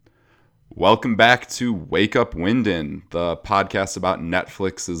Welcome back to Wake Up Wyndon, the podcast about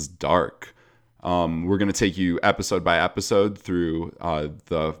Netflix's Dark. We're going to take you episode by episode through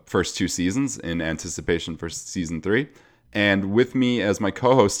the first two seasons in anticipation for season 3. And with me as my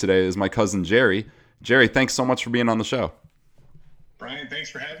co-host today is my cousin Jerry. Jerry, thanks so much for being on the show. Brian, thanks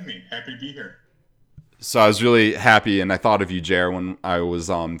for having me. Happy to be here. So I was really happy, and I thought of you, Jer, when I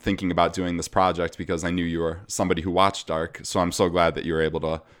was thinking about doing this project because I knew you were somebody who watched Dark. So I'm so glad that you were able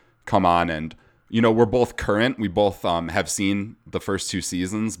to come on. And, you know, we're both current. We both have seen the first two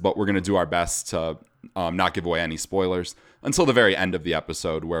seasons, but we're going to do our best to not give away any spoilers until the very end of the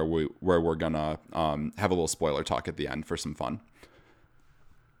episode where we're going to have a little spoiler talk at the end for some fun.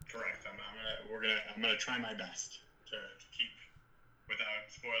 Correct. I'm gonna try my best to keep without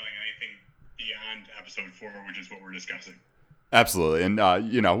spoiling anything beyond episode 4, which is what we're discussing. Absolutely. And,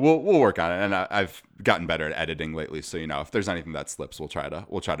 we'll work on it. And I've gotten better at editing lately. So, if there's anything that slips, we'll try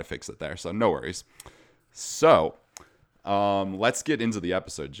to fix it there. So no worries. So let's get into the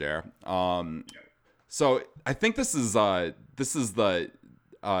episode, Jer. So I think this is the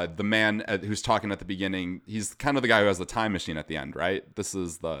man who's talking at the beginning. He's kind of the guy who has the time machine at the end, right?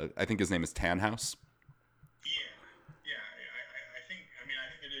 I think his name is Tannhaus. Yeah. I think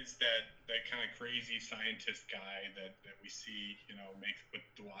it is that kind of crazy scientist guy that we see, makes with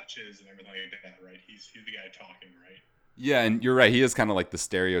the watches and everything like that, right? He's the guy talking, right? Yeah, and you're right. He is kind of like the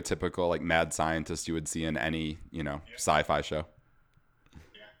stereotypical like mad scientist you would see in any, sci-fi show.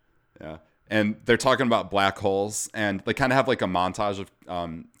 Yeah. And they're talking about black holes, and they kind of have like a montage of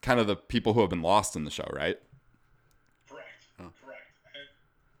kind of the people who have been lost in the show, right? Correct.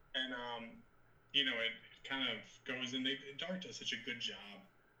 And it kind of goes in. Dark does such a good job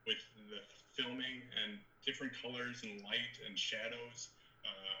with the filming and different colors and light and shadows,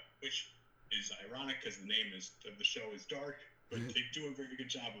 which is ironic because the name of the show is Dark, but they do a very good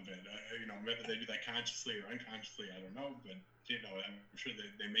job of it. Whether they do that consciously or unconsciously, I don't know, but I'm sure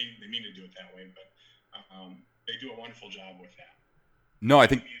they mean to do it that way, but they do a wonderful job with that. No, I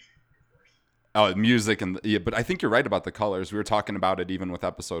think music but I think you're right about the colors. We were talking about it even with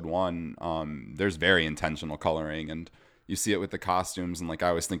episode 1. There's very intentional coloring, and you see it with the costumes, and like I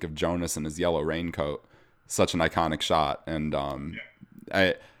always think of Jonas in his yellow raincoat, such an iconic shot. And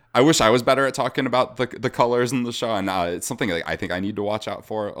I wish I was better at talking about the colors in the show, and it's something that I think I need to watch out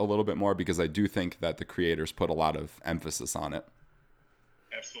for a little bit more because I do think that the creators put a lot of emphasis on it.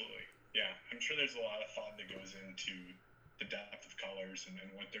 Absolutely, yeah. I'm sure there's a lot of thought that goes into the depth of colors and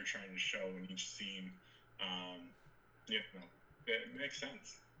what they're trying to show in each scene. It makes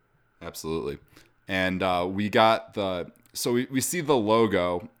sense. Absolutely. And we got we see the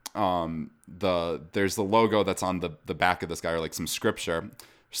logo. There's the logo that's on the back of this guy, or like some scripture.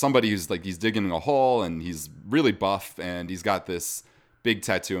 Somebody who's like, he's digging a hole and he's really buff and he's got this big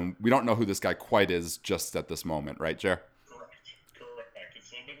tattoo, and we don't know who this guy quite is just at this moment, right, Jer? Correct. It's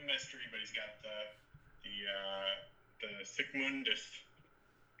a little bit of a mystery, but he's got the Sigmundus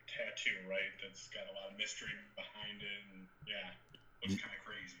tattoo, right? That's got a lot of mystery behind it, and looks kind of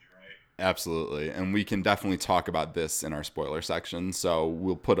crazy, right? Absolutely. And we can definitely talk about this in our spoiler section, so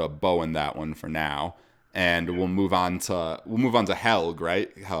we'll put a bow in that one for now. And we'll move on to Helg,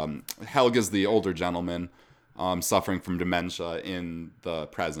 right? Helg is the older gentleman suffering from dementia in the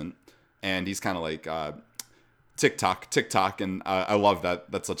present, and he's kind of like tick-tock, and I love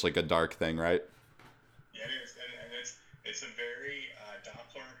that. That's such like a dark thing, right? Yeah, it is, and it's a very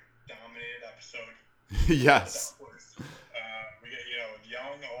Doppler-dominated episode. Yes. We get the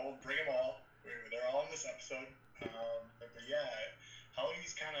young, the old, bring them all. They're all in this episode. But yeah, Helg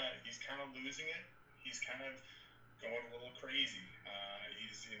he's kind of losing it. He's kind of going a little crazy.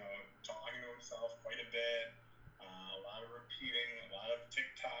 He's, talking to himself quite a bit, a lot of repeating, a lot of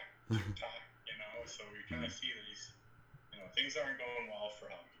tick-tock, so we kind of see that he's, things aren't going well for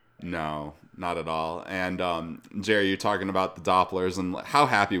him. No, not at all. And Jerry, you're talking about the Dopplers, and how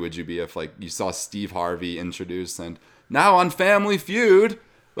happy would you be if like you saw Steve Harvey introduced, and now on Family Feud,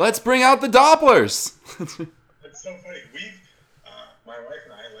 let's bring out the Dopplers. It's so funny. My wife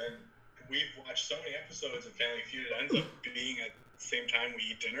and I, Lynn, we've watched so many episodes of Family Feud. It ends up being at the same time we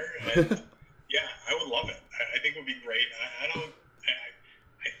eat dinner, and yeah, I would love it. I think it would be great. I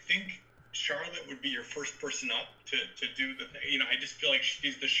think Charlotte would be your first person up to do the thing. I just feel like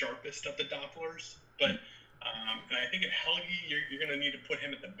she's the sharpest of the Dopplers, but and I think at Helgi, you're going to need to put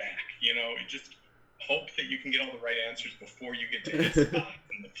him at the back. Just hope that you can get all the right answers before you get to his spot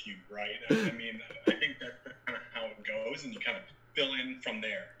in the feud, right? I think that's kind of how it goes, and you kind of fill in from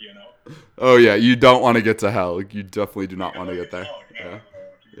there, Oh yeah, you don't want to get to hell. You definitely do not want to get there.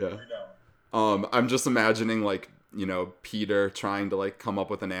 Yeah. I'm just imagining like Peter trying to like come up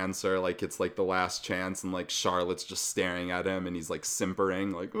with an answer, like it's like the last chance, and like Charlotte's just staring at him and he's like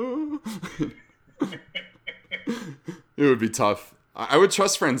simpering like, oh. It would be tough. I would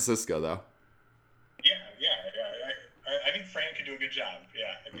trust Francisca though. Yeah. I think Fran could do a good job.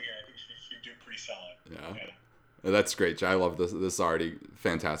 Yeah, I think she'd do pretty solid. Yeah. That's great, Jay. I love this. This is already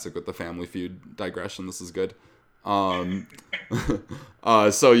fantastic with the Family Feud digression. This is good. So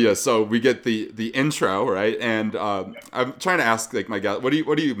we get the intro, right? And I'm trying to ask like my guy, what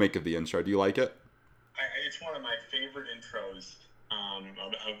do you make of the intro? Do you like it? It's one of my favorite intros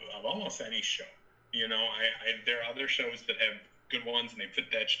of almost any show. There are other shows that have good ones and they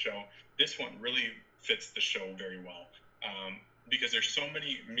fit that show. This one really fits the show very well. Because there's so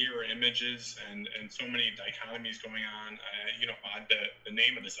many mirror images and so many dichotomies going on. The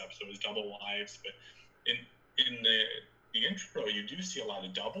name of this episode is Double Lives, but in the intro, you do see a lot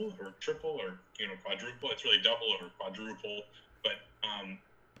of double or triple or quadruple. It's really double or quadruple, but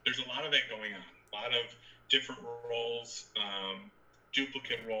there's a lot of that going on. A lot of different roles,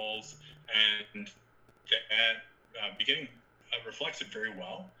 duplicate roles, and that beginning reflects it very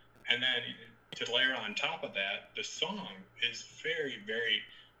well. And then to layer on top of that, the song is very, very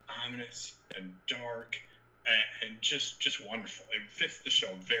ominous and dark and just wonderful. It fits the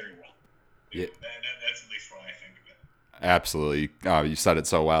show very well. Yeah. That's at least what I think of it. Absolutely. You said it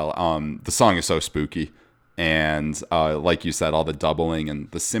so well. The song is so spooky. And like you said, all the doubling and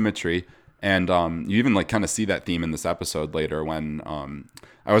the symmetry. And you even like kind of see that theme in this episode later when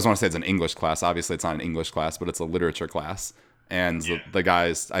I always want to say it's an English class. Obviously, it's not an English class, but it's a literature class. And the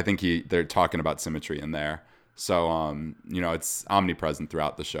guys, I think they're talking about symmetry in there. So, it's omnipresent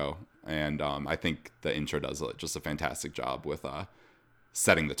throughout the show. And I think the intro does just a fantastic job with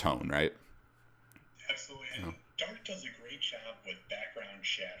setting the tone, right? Absolutely. And Dark does a great job with background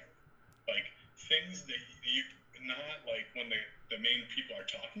shadow. Like, things that you not like when the main people are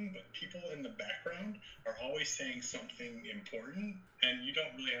talking, but people in the background are always saying something important, and you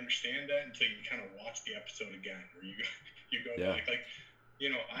don't really understand that until you kind of watch the episode again, or you go back. Like,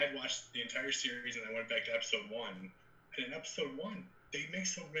 I watched the entire series and I went back to episode 1, and in episode 1 they make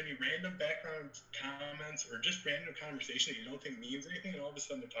so many random background comments or just random conversation that you don't think means anything, and all of a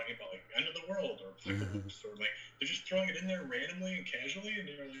sudden they're talking about like end of the world or apocalypse, or like they're just throwing it in there randomly and casually, and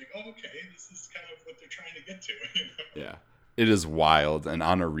you're like, oh, okay, this is kind of what they're trying to get to. Yeah, it is wild, and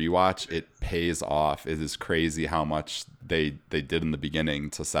on a rewatch it pays off. It is crazy how much they did in the beginning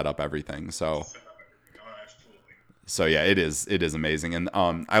to set up everything. So yeah, it is amazing. And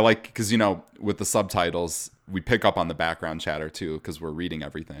I like, because with the subtitles we pick up on the background chatter too, because we're reading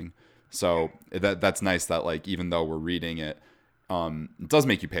everything. So that's nice that like even though we're reading it, it does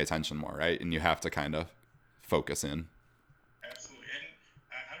make you pay attention more, right? And you have to kind of focus in. Absolutely. And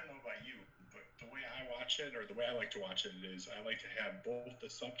I don't know about you, but the way I watch it, or the way I like to watch it, is I like to have both the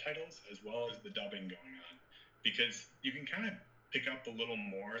subtitles as well as the dubbing going on, because you can kind of pick up a little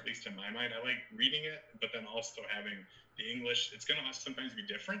more, at least in my mind. I like reading it, but then also having the English. It's going to sometimes be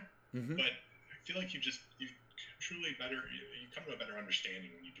different, but I feel like you come to a better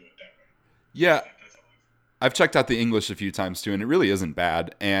understanding when you do it that way. Yeah. I've checked out the English a few times too, and it really isn't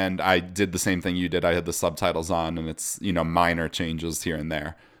bad. And I did the same thing you did. I had the subtitles on, and it's, minor changes here and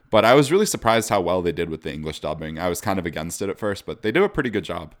there. But I was really surprised how well they did with the English dubbing. I was kind of against it at first, but they do a pretty good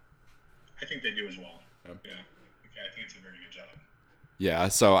job. I think they do as well. Yeah. I think it's a very good job. Yeah,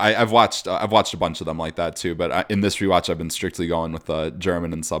 so I've watched a bunch of them like that too, but in this rewatch I've been strictly going with the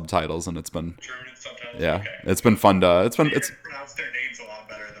German and subtitles, and it's been German and subtitles. Yeah, okay. It's been fun to It's pronounced their names a lot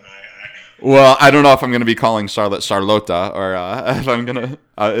better than I. Well, I don't know if I'm gonna be calling Charlotte Charlotta, or if I'm gonna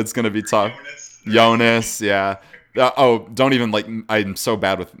it's gonna be tough. Jonas, yeah. Don't even like. I'm so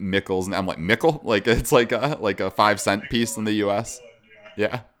bad with Mickles, and I'm like Mickle, like it's like a 5-cent piece in the U.S.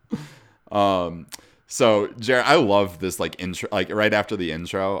 Yeah. So, Jared, I love this like intro, like right after the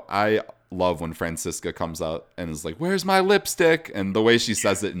intro. I love when Francisca comes out and is like, "Where's my lipstick?" And the way she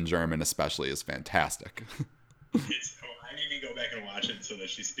says it in German, especially, is fantastic. I need to go back and watch it so that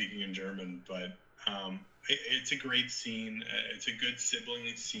she's speaking in German. But it's a great scene. It's a good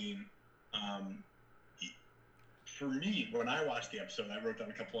sibling scene. For me, when I watched the episode, I wrote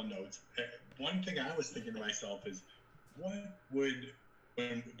down a couple of notes. One thing I was thinking to myself is, what would,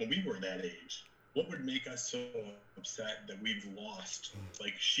 when we were that age, what would make us so upset that we've lost?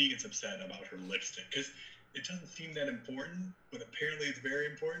 Like, she gets upset about her lipstick, because it doesn't seem that important, but apparently it's very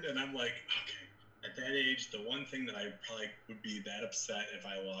important. And I'm like, okay, at that age, the one thing that I probably would be that upset if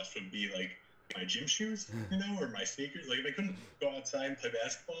I lost would be like my gym shoes, or my sneakers. Like, if I couldn't go outside and play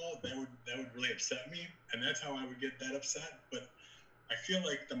basketball, that would really upset me, and that's how I would get that upset. But I feel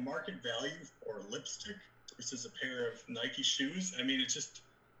like the market value for lipstick versus a pair of Nike shoes. I mean, it's just,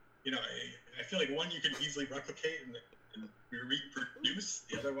 I feel like one you can easily replicate and reproduce.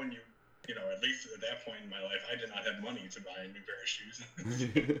 The other one, at least at that point in my life, I did not have money to buy a new pair of shoes.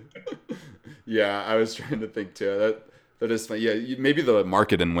 Yeah, I was trying to think too. That is funny. Yeah, maybe the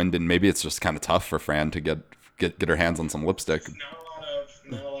market in Winden, maybe it's just kind of tough for Fran to get her hands on some lipstick.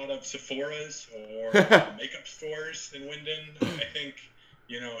 Not a lot of Sephora's or makeup stores in Winden. I think,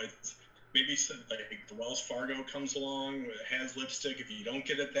 it's maybe like the Wells Fargo comes along, has lipstick. If you don't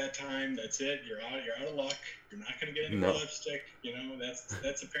get it that time, that's it. You're out of luck. You're not going to get any more lipstick.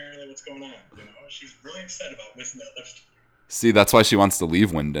 That's apparently what's going on. She's really upset about missing that lipstick. See, that's why she wants to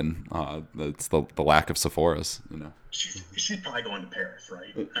leave Winden. It's the lack of Sephora's. She's probably going to Paris,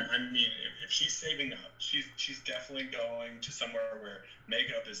 right? I mean, if she's saving up, she's definitely going to somewhere where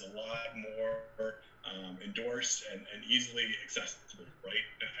makeup is a lot more endorsed and easily accessible, right?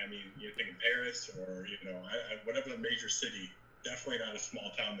 I mean, you're thinking Paris or whatever the major city. Definitely not a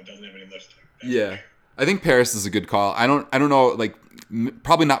small town that doesn't have any lipstick. Yeah. I think Paris is a good call. I don't know, like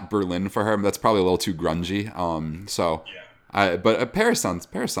probably not Berlin for her. That's probably a little too grungy. But Paris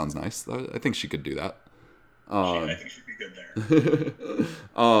sounds nice. I think she could do that. I think she'd be good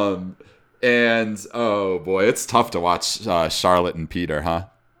there. And oh boy, it's tough to watch Charlotte and Peter, huh?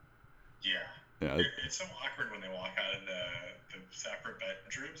 Yeah. It's so awkward when they walk out of the separate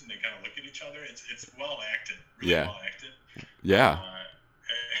bedrooms and they kind of look at each other. It's well acted. Really well acted. Yeah.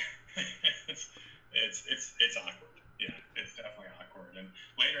 It's awkward. Yeah, it's definitely awkward. And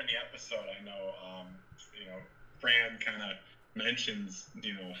later in the episode, I know, Fran kind of mentions,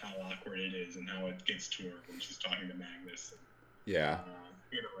 how awkward it is and how it gets to her when she's talking to Magnus. Yeah.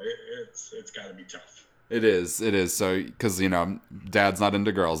 It's got to be tough. It is. So, because, Dad's not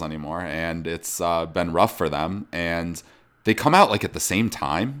into girls anymore, and it's been rough for them, and they come out like at the same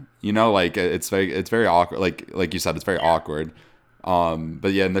time, like it's very awkward. Like you said, it's very awkward.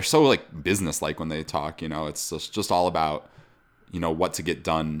 But yeah, and they're so like business-like when they talk, it's just all about, what to get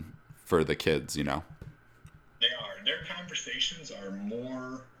done for the kids, They are. Their conversations are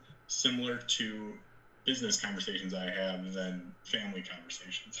more similar to business conversations I have than family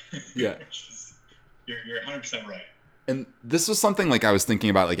conversations. Yeah. You're 100% right. And this was something like I was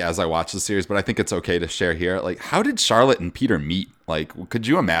thinking about like as I watched the series, but I think it's okay to share here. Like, how did Charlotte and Peter meet? Like, could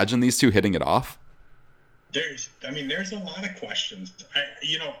you imagine these two hitting it off? There's a lot of questions.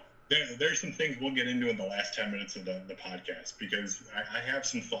 There's some things we'll get into in the last 10 minutes of the podcast because I have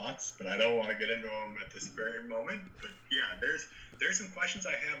some thoughts, but I don't want to get into them at this very moment. But yeah, there's some questions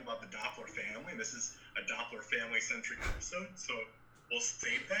I have about the Doppler family. This is a Doppler family-centric episode, so we'll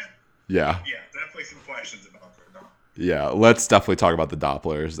save that. Yeah. Yeah, definitely some questions about the Doppler. Yeah, let's definitely talk about the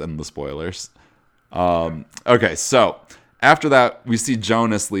Dopplers and the spoilers. Okay, so after that, we see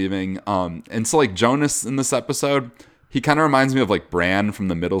Jonas leaving. And so, like, Jonas in this episode, he kind of reminds me of, like, Bran from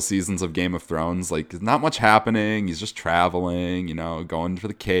the middle seasons of Game of Thrones. Like, there's not much happening. He's just traveling, going for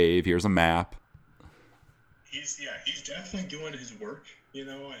the cave. Here's a map. He's definitely doing his work,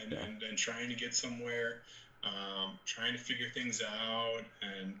 and trying to get somewhere, trying to figure things out,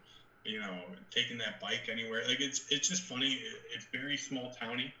 and taking that bike anywhere. Like it's just funny. It's very small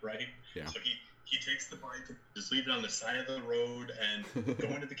towny, right? Yeah. So he takes the bike, just leave it on the side of the road, and go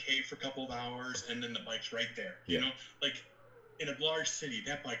into the cave for a couple of hours, and then the bike's right there. Yeah. Like in a large city,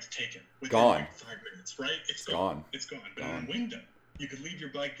 that bike's taken within gone. Like 5 minutes, right? It's gone. It's gone. But in Wingdom, you could leave your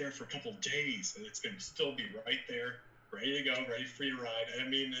bike there for a couple of days, and it's going to still be right there, ready to go, ready for your ride. I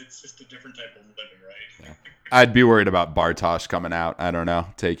mean, it's just a different type of living, right? Yeah. I'd be worried about Bartosz coming out. I don't know,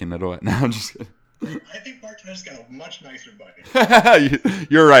 taking it away. No, I'm just kidding. I think Bartosz got a much nicer bike.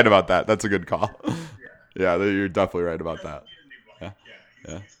 You're right about that. That's a good call. Yeah, you're definitely right about that. Yeah,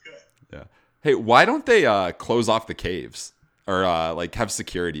 he's good. Yeah. Hey, why don't they close off the caves or like have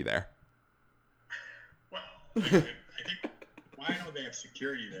security there? Well, I think why don't they have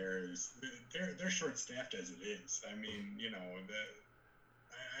security there is they're short-staffed as it is. I mean, I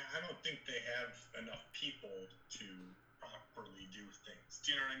don't think they have enough people to properly do things.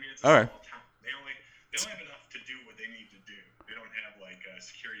 Do you know what I mean? It's a small town. They only have enough to do what they need to do. They don't have like a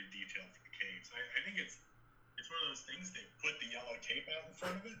security detail for the caves. I think it's one of those things. They put the yellow tape out in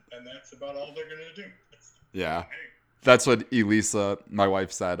front of it, and that's about all they're gonna do. Yeah. That's what Elisa, my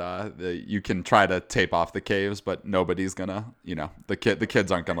wife, said. You can try to tape off the caves, but nobody's gonna. The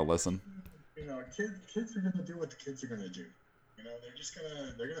kids aren't gonna listen. Kids are gonna do what the kids are gonna do.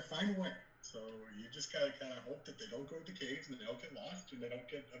 They're gonna find a way. So you just gotta kind of hope that they don't go to the caves and they don't get lost and they don't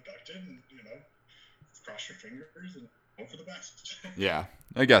get abducted and cross your fingers and hope for the best. Yeah,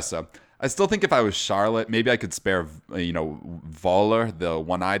 I guess so. I still think if I was Charlotte, maybe I could spare Voller, the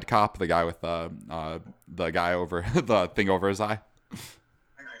one-eyed cop, the guy with the guy over the thing over his eye.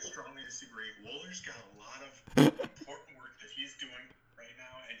 And I strongly disagree. Wooler's got a lot of important work that he's doing right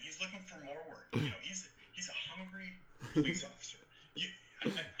now, and he's looking for more work. He's a hungry police officer.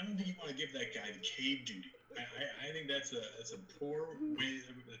 I don't think you want to give that guy the cave duty. I think that's a poor way.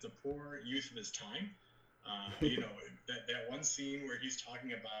 That's a poor use of his time. That one scene where he's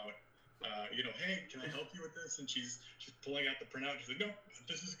talking about, hey, can I help you with this? And she's pulling out the printout. She's like, no,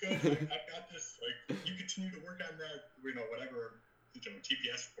 this is good. I've got this. Like, you continue to work on that. Whatever.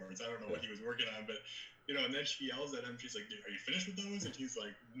 TPS reports. I don't know what he was working on, but and then she yells at him. She's like, "Are you finished with those?" And he's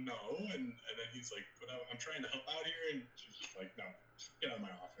like, "No." And then he's like, "But I'm trying to help out here." And she's just like, "No, just get out of my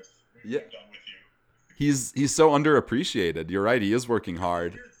office. I'm done with you." He's so underappreciated. You're right. He is working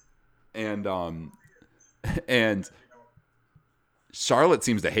hard, and Charlotte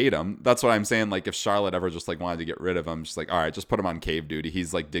seems to hate him. That's what I'm saying. Like, if Charlotte ever just like wanted to get rid of him, she's like, all right, just put him on cave duty.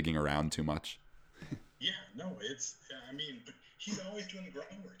 He's like digging around too much. Yeah, no, but he's always doing the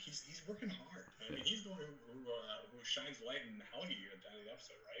groundwork. He's working hard. I mean, he's the one who shines light in Helgi at the end of the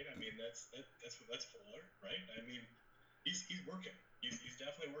episode, right? I mean, that's Fuller, right? I mean, he's working. He's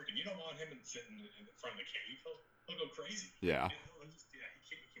definitely working. You don't want him sitting in front of the cave. He'll go crazy. Yeah.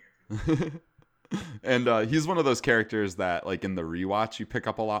 He can't. And he's one of those characters that, like, in the rewatch, you pick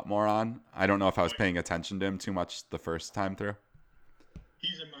up a lot more on. I don't know if I was paying attention to him too much the first time through.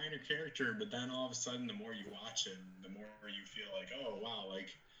 He's a minor character, but then all of a sudden, the more you watch it, the more you feel like, oh wow,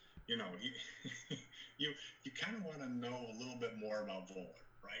 like, you kind of want to know a little bit more about Voller,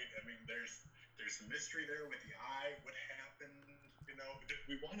 right? I mean, there's some mystery there with the eye. What happened?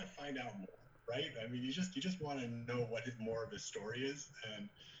 We want to find out more, right? I mean, you just want to know what more of his story is, and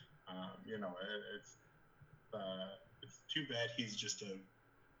it's too bad he's just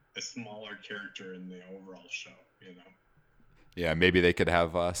a smaller character in the overall show, Yeah, maybe they could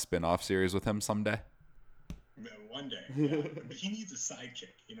have a spin-off series with him someday. One day, yeah. But he needs a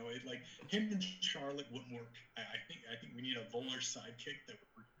sidekick. Like him and Charlotte wouldn't work. I think we need a Voller sidekick that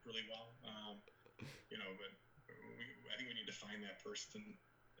would work really well. But I think we need to find that person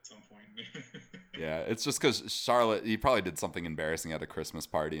at some point. Yeah, it's just because Charlotte, he probably did something embarrassing at a Christmas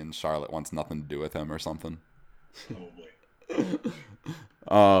party, and Charlotte wants nothing to do with him or something. Probably.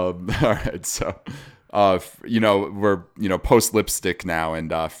 All right, so. We're post lipstick now,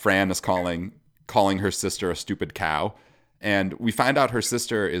 and Fran is calling her sister a stupid cow, and we find out her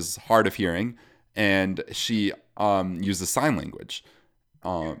sister is hard of hearing, and she uses sign language,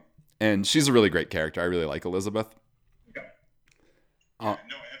 and she's a really great character. I really like Elizabeth. No,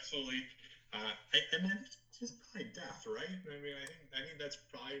 absolutely. And then she's probably deaf, right? I mean, I think that's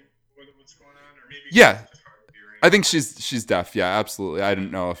probably what's going on, or maybe yeah. I think she's deaf. Yeah, absolutely. I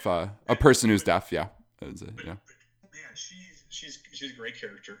didn't know if a person who's deaf. Yeah. But she's a great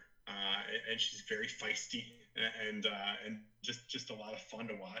character, and she's very feisty, and just a lot of fun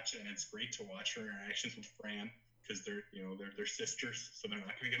to watch, and it's great to watch her interactions with Fran because they're sisters, so they're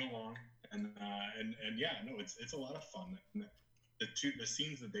not going to get along, and yeah, no, it's a lot of fun. And the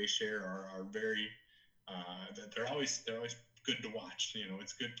scenes that they share are very they're always good to watch.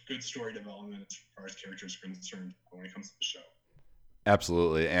 It's good story development as far as characters are concerned when it comes to the show.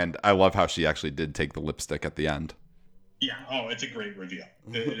 Absolutely, and I love how she actually did take the lipstick at the end. Yeah, it's a great reveal.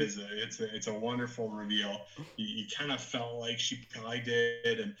 It is. It's a wonderful reveal. You kind of felt like she probably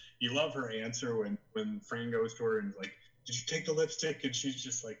did, and you love her answer when Fran goes to her and like, "Did you take the lipstick?" And she's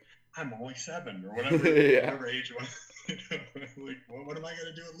just like, "I'm only 7 or whatever, whatever age was." Like, what am I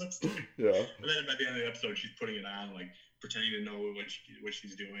gonna do with lipstick? Yeah. And then by the end of the episode, she's putting it on, like pretending to know what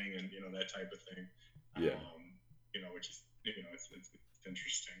she's doing, and that type of thing. Yeah. Which is it's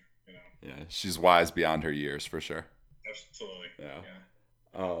interesting. Yeah, she's wise beyond her years for sure. Absolutely.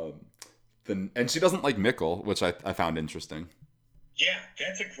 Yeah. And she doesn't like Mikkel, which I found interesting. Yeah,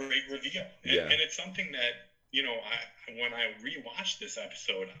 that's a great reveal. And it's something that when I rewatched this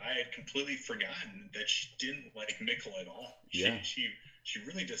episode, I had completely forgotten that she didn't like Mikkel at all. She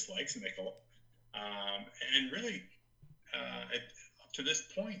really dislikes Mikkel, and really, up to this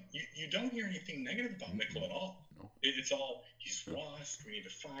point, you don't hear anything negative about Mikkel at all. No. It's all he's lost. We need to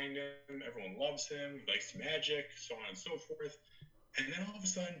find him. Everyone loves him. He likes magic, so on and so forth. And then all of a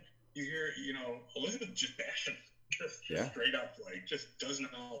sudden, you hear Elizabeth just bash him, just straight up, like just does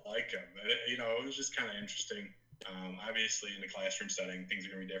not like him. It was just kind of interesting. Obviously, in the classroom setting, things are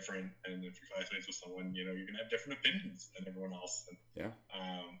going to be different, and if you're classmates with someone, you're going to have different opinions than everyone else. And,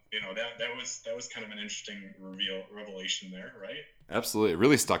 that was kind of an interesting revelation there, right? Absolutely, it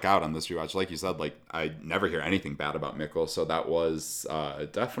really stuck out on this rewatch. Like you said, like I never hear anything bad about Mikkel, so that was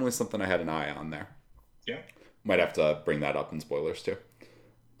definitely something I had an eye on there. Yeah, might have to bring that up in spoilers too.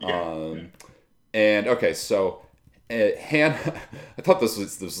 And okay, so Hannah, I thought this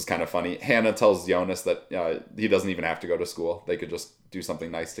was kind of funny. Hannah tells Jonas that he doesn't even have to go to school; they could just do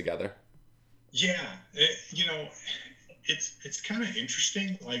something nice together. Yeah, it's kind of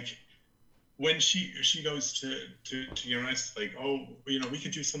interesting. Like when she goes to Jonas, like, oh, we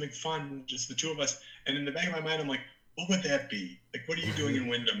could do something fun, just the two of us. And in the back of my mind, I'm like, what would that be? Like, what are you doing in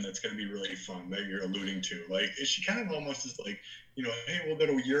Wyndham that's going to be really fun that you're alluding to? Like, she kind of almost is like, hey, we'll go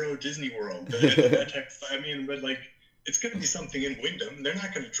to Euro Disney World. That type of, I mean, but like, it's going to be something in Wyndham. They're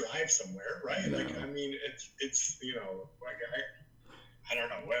not going to drive somewhere, right? No. Like, I mean, it's like I don't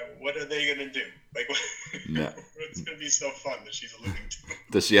know. What are they going to do? Like, no. It's going to be so fun that she's alluding to.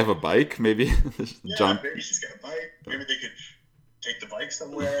 Does she have a bike? Maybe. Yeah, maybe she's got a bike. Maybe they could take the bike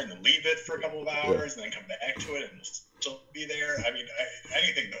somewhere and then leave it for a couple of hours and then come back to it and still be there. I mean,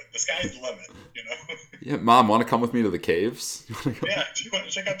 anything. The sky's the limit, Yeah, Mom, want to come with me to the caves? Yeah, do you want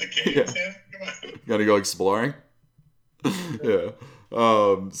to check out the caves? Yeah. Come on. Gotta go exploring. Yeah.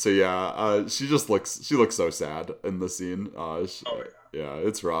 So yeah, she looks so sad in the scene. Yeah,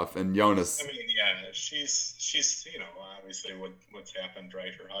 it's rough. And Jonas. I mean, yeah, she's obviously what's happened,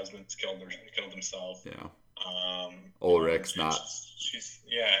 right? Her husband's killed himself. Yeah. Ulrich's not. She's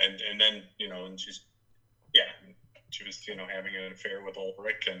and then and she was having an affair with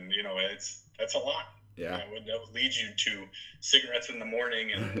Ulrich, and that's a lot. Yeah. That would lead you to cigarettes in the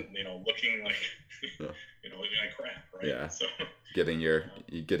morning and looking like like crap, right? Yeah. So getting your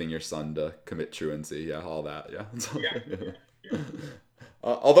son to commit truancy, yeah, all that, yeah. Yeah.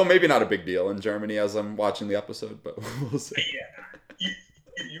 Although maybe not a big deal in Germany as I'm watching the episode, but we'll see. Yeah.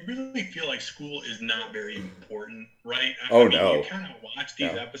 You really feel like school is not very important, right? No. You kind of watch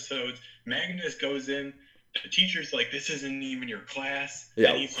these episodes. Magnus goes in. The teacher's like, "This isn't even your class."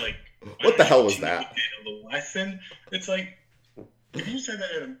 Yeah. And he's like, "What the hell was that?" The lesson. It's like, if you said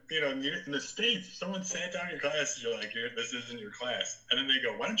that in the States, if someone sat down in your class and you're like, "This isn't your class," and then they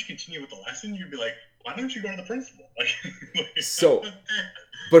go, "Why don't you continue with the lesson?" You'd be like, "Why don't you go to the principal?" So,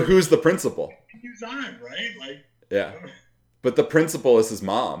 but who's the principal? He's on, right? Like, yeah. But the principal is his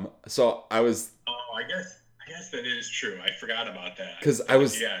mom. So I was. Oh, I guess that is true. I forgot about that. Because I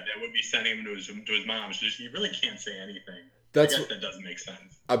was. Yeah, that would be sending him to his mom. So you really can't say anything. I guess that doesn't make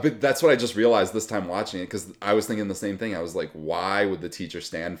sense. But that's what I just realized this time watching it, because I was thinking the same thing. I was like, why would the teacher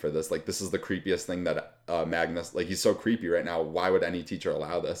stand for this? Like, this is the creepiest thing that Magnus, like, he's so creepy right now. Why would any teacher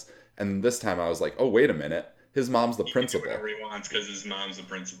allow this? And this time I was like, oh, wait a minute. His mom's the principal. He can do whatever he wants because his mom's the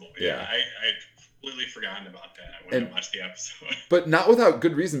principal. Yeah. I completely forgotten about that when I watched the episode. But not without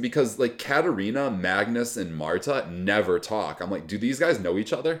good reason, because like Katarina, Magnus, and Marta never talk. I'm like, do these guys know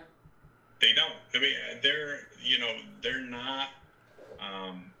each other? They don't. I mean, they're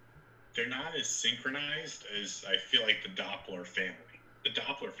not as synchronized as I feel like the Doppler family. The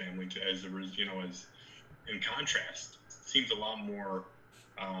Doppler family, as in contrast, seems a lot more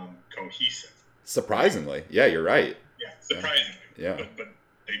cohesive. Surprisingly, yeah, you're right. Yeah, surprisingly. Yeah, but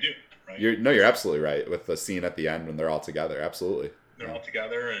they do. Right? You're absolutely right with the scene at the end when they're all together. Absolutely, they're all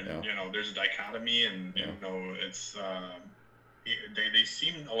together, and there's a dichotomy, and it's they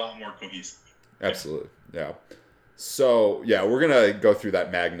seem a lot more cohesive. Absolutely, yeah. So yeah, we're gonna go through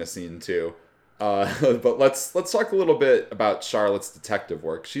that Magnus scene too, but let's talk a little bit about Charlotte's detective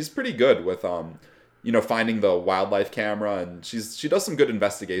work. She's pretty good with finding the wildlife camera, and she does some good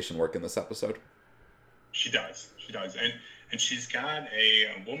investigation work in this episode. She does, and she's got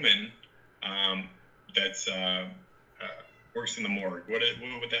a woman that's works in the morgue. What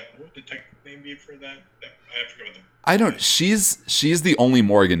would the detective name be for that? I forget what the. I don't. She's the only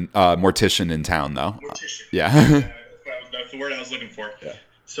mortician in town, though. Mortician. Yeah. That's the word I was looking for. Yeah.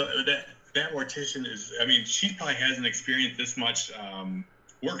 So that mortician is. I mean, she probably hasn't experienced this much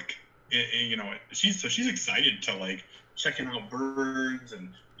work. She's excited to like checking out birds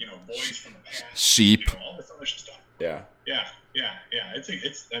and boys from the past, sheep, all this other stuff. Yeah.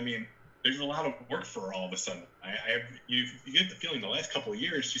 It's. I mean, there's a lot of work for her all of a sudden. You get the feeling the last couple of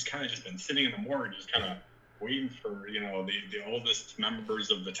years she's kind of just been sitting in the morgue, just kind of waiting for the oldest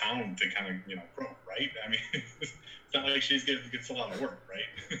members of the town to kind of grow, right? I mean, it's not like she gets a lot of work, right?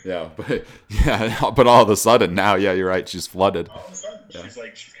 but all of a sudden now, yeah, you're right. She's flooded. All of a sudden, she's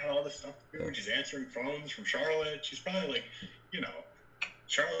got all this stuff to do. And she's answering phones from Charlotte. She's probably like,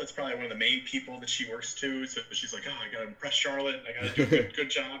 Charlotte's probably one of the main people that she works to. So she's like, I gotta impress Charlotte. I gotta do a good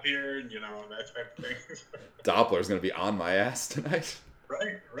job here, and that type of thing. Doppler's gonna be on my ass tonight.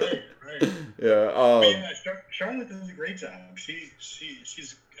 Right. Yeah. Charlotte does a great job.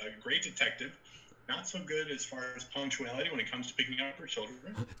 She's a great detective. Not so good as far as punctuality when it comes to picking up her children.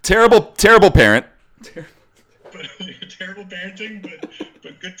 Terrible parent. but terrible parenting,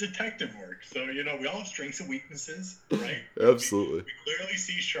 but good detective work. So we all have strengths and weaknesses, right? Absolutely. We clearly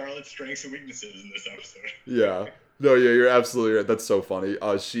see Charlotte's strengths and weaknesses in this episode. Yeah. No, yeah, you're absolutely right. That's so funny.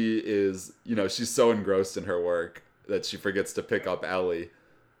 She is, she's so engrossed in her work that she forgets to pick up Ellie.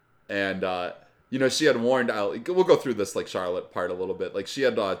 And, she had warned Ellie. We'll go through this, like, Charlotte part a little bit. Like, she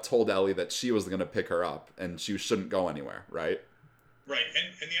had told Ellie that she was going to pick her up and she shouldn't go anywhere, right? Right.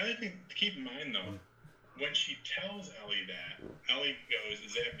 And the other thing to keep in mind, though, when she tells Ellie that, Ellie goes,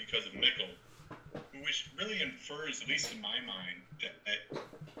 is that because of Mikkel? Which really infers, at least in my mind, that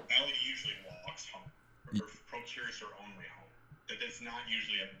Ellie usually walks home or procures her own way home. That that's not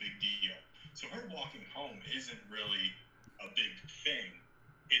usually a big deal. So her walking home isn't really a big thing.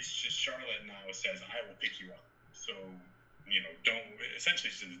 It's just Charlotte now says, I will pick you up. So, don't,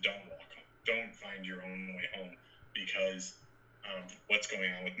 essentially she says, don't walk home. Don't find your own way home because of what's going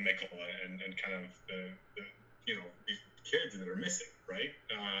on with Mikkel and kind of the these kids that are missing, right?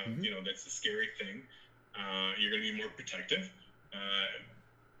 That's the scary thing. You're going to be more protective.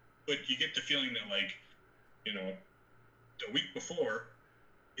 But you get the feeling that, like, a week before,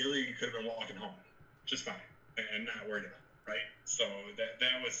 Ellie could have been walking home just fine and not worried about it, right? So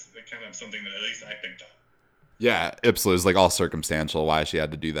that was kind of something that at least I picked up. Yeah, Ipsla is like all circumstantial why she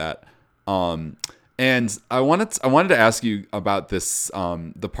had to do that. And I wanted to ask you about this,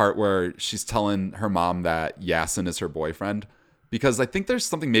 the part where she's telling her mom that Yasin is her boyfriend, because I think there's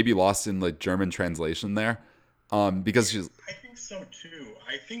something maybe lost in the German translation there. Because she's. I think so too.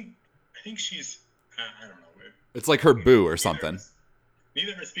 I think she's. I don't know. It's like her boo or something.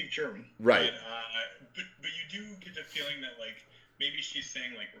 Neither of us speak German, right? But you do get the feeling that, like, maybe she's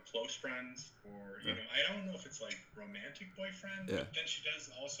saying, like, we're close friends, or I don't know if it's like romantic boyfriend. Yeah. But then she does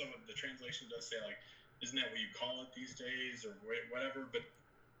also, the translation does say, like, isn't that what you call it these days or whatever? But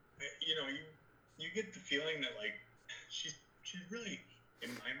you get the feeling that, like, she's really,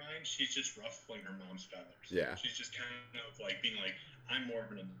 in my mind, she's just ruffling her mom's feathers. Yeah. She's just kind of like being like, I'm more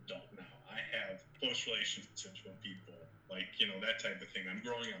of an adult now. I have close relationships with people, like, that type of thing. I'm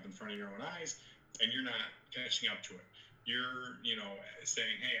growing up in front of your own eyes, and you're not catching up to it. You're,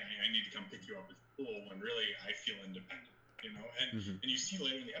 saying, hey, I need to come pick you up at school, when really I feel independent, And you see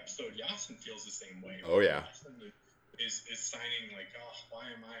later in the episode, Yasin feels the same way. Oh, yeah. Yasin is signing, like, oh, why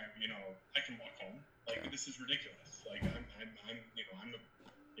am I, I can walk home. Like, this is ridiculous. Like, I'm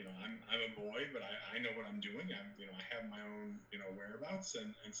a boy, but I know what I'm doing. I have my own, whereabouts,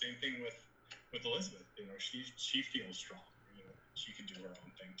 and same thing with Elizabeth. She feels strong. She can do her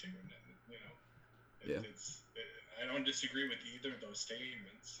own thing too, and I don't disagree with either of those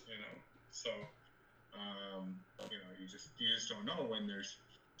statements. So you just don't know when there's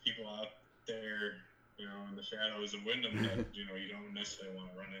people out there, in the shadows of Wyndham that you don't necessarily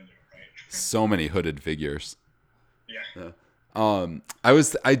want to run into, right? So many hooded figures. Yeah.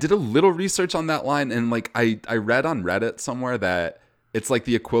 I did a little research on that line, and like I read on Reddit somewhere that it's like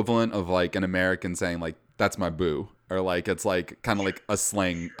the equivalent of like an American saying like that's my boo, or like it's like kind of like a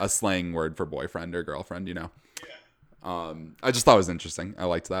slang word for boyfriend or girlfriend, Yeah. I just thought it was interesting. I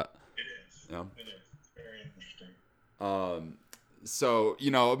liked that. It is. Yeah. It is. It's very interesting. So,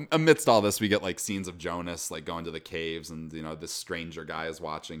 amidst all this, we get like scenes of Jonas like going to the caves, and this stranger guy is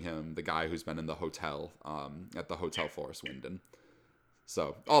watching him, the guy who's been in the hotel, at the Hotel Forest Winden.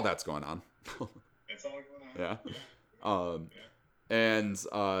 So all that's going on. It's all going on. Yeah. And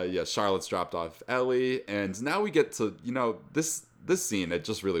Charlotte's dropped off Ellie, and now we get to this scene. It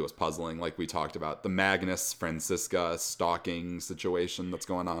just really was puzzling, like we talked about the Magnus Franziska stalking situation that's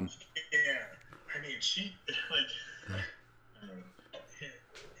going on. Yeah, I mean, she like.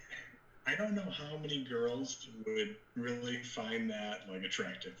 I don't know how many girls would really find that like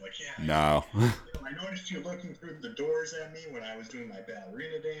attractive. Like, yeah. No. I noticed you looking through the doors at me when I was doing my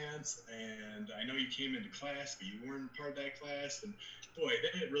ballerina dance, and I know you came into class, but you weren't part of that class. And boy,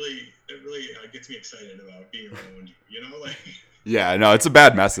 it really gets me excited about being around you. Like. Yeah, no, it's a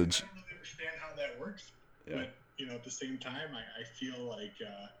bad message. I don't really understand how that works, but at the same time, I feel like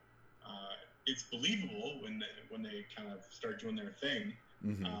it's believable when they kind of start doing their thing.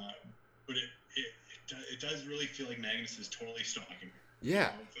 Mm-hmm. But it does really feel like Magnus is totally stalking her.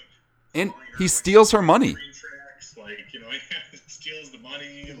 Yeah. And he steals her money. Tracks, like, he steals the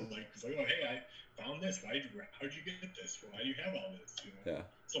money. Like, he's like, oh, hey, I found this. How'd you get this? Why do you have all this? Yeah.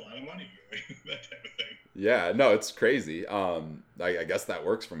 It's a lot of money. That type of thing. Yeah, no, it's crazy. I guess that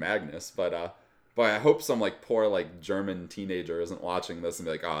works for Magnus, but I hope some like poor like German teenager isn't watching this and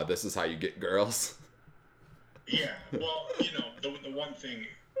be like, this is how you get girls. Yeah. Well, the one thing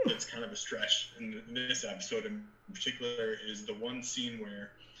that's kind of a stretch in this episode in particular is the one scene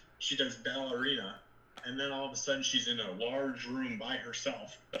where she does ballerina and then all of a sudden she's in a large room by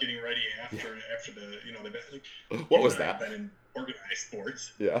herself, getting ready after the like, what was that? Been in organized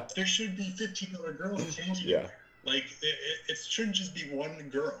sports. Yeah. There should be 15 other girls changing. Yeah. Like it shouldn't just be one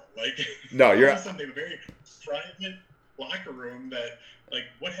girl. Like no, you're something very private locker room that like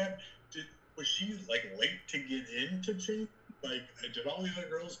what happened? Was she like late to get in to change? Like did all the other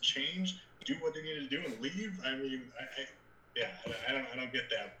girls change, do what they needed to do, and leave? I mean, I don't get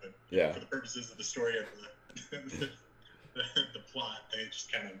that, but for the purposes of the story of the plot, they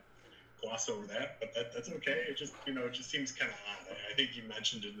just kind of gloss over that. But that's okay. It just it just seems kind of odd. I think you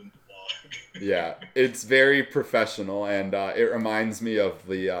mentioned it in the blog. Yeah, it's very professional, and it reminds me of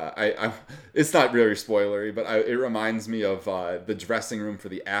the it's not really spoilery, but it reminds me of the dressing room for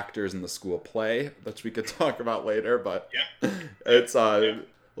the actors in the school play, which we could talk about later. But it's a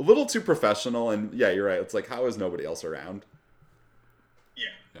little too professional, and you're right. It's like, how is nobody else around?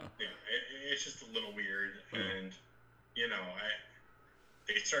 Yeah. It's just a little weird, and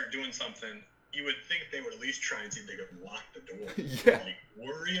they start doing something. You would think they would at least try and see if they could lock the door. Like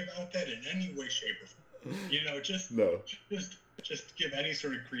worry about that in any way, shape, or form. Just give any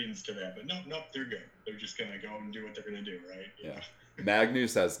sort of credence to that. But nope, they're good. They're just gonna go and do what they're gonna do, right? Yeah.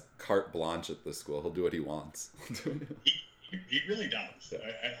 Magnus has carte blanche at this school. He'll do what he wants. He really does. Yeah.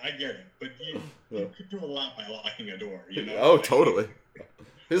 I get it, but you could do a lot by locking a door. Oh, totally.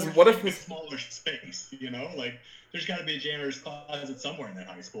 What if a smaller space? Like there's got to be a janitor's closet somewhere in that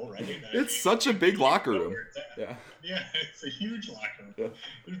high school, right? It's such a big locker room. Yeah, it's a huge locker room. Yeah.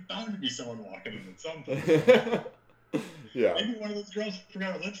 There's bound to be someone walking in at some point. Yeah. Maybe one of those girls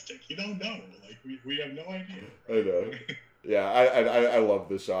forgot her lipstick. You don't know. Like we have no idea. Right? I know. Yeah, I love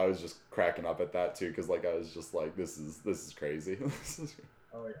this show. I was just cracking up at that too, because like I was just like, this is crazy.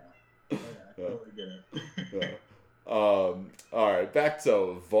 Oh yeah. I totally get it. Yeah. All right, back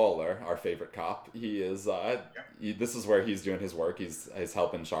to Voller, our favorite cop. He is this is where he's doing his work. He's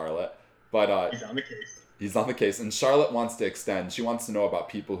helping Charlotte, but he's on the case. He's on the case, and Charlotte wants to extend. She wants to know about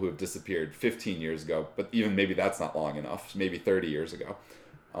people who have disappeared 15 years ago, but even maybe that's not long enough. Maybe 30 years ago.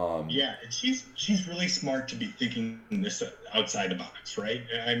 And she's really smart to be thinking this outside the box, right?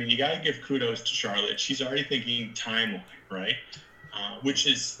 I mean, you got to give kudos to Charlotte. She's already thinking timeline, right? Which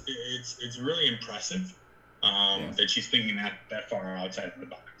is it's really impressive. That she's thinking that far outside of the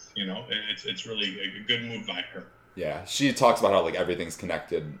box. It's really a good move by her. Yeah, she talks about how like everything's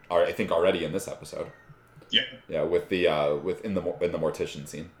connected. I think already in this episode. Yeah. Yeah, with the in the mortician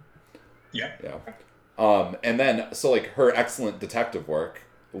scene. Yeah. Yeah. And then so like her excellent detective work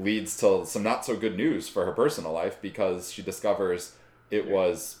leads to some not so good news for her personal life, because she discovers it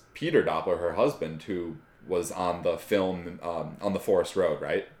was Peter Doppler, her husband, who was on the film on the Forest Road,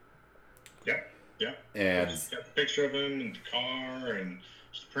 right? Yeah. And she's got the picture of him in the car, and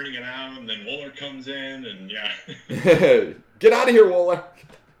she's printing it out, and then Wohler comes in, and get out of here, Wohler.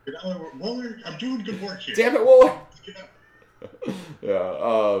 Get out of here, Wohler. I'm doing good work here. Damn it, Wohler. Get out.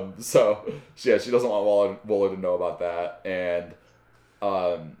 Yeah. So she doesn't want Wohler to know about that, and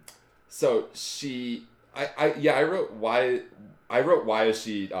so she I wrote why is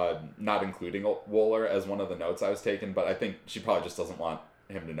she not including Wohler as one of the notes I was taking, but I think she probably just doesn't want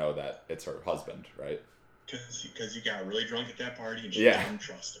him to know that it's her husband, right? Because he got really drunk at that party, and she doesn't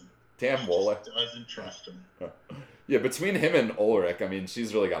trust him. Damn, Wohler doesn't trust him. Yeah, between him and Ulrich, I mean,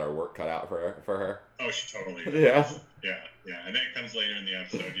 she's really got her work cut out for her. Oh, she totally does. Yeah, and that comes later in the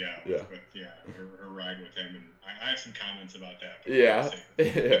episode. Her ride with him, and I have some comments about that.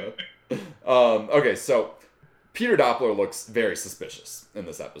 Okay, so Peter Doppler looks very suspicious in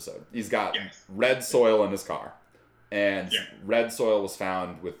this episode. He's got red soil in his car. And red soil was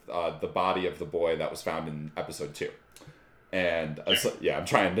found with the body of the boy that was found in episode 2. And I'm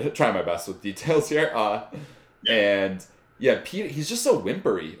trying my best with details here. And Peter, he's just so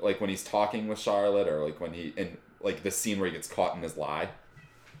whimpery, like when he's talking with Charlotte, or like when he in like the scene where he gets caught in his lie.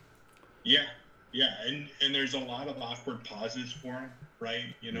 Yeah, and there's a lot of awkward pauses for him, right?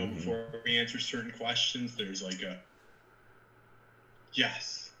 Before he answers certain questions, there's like a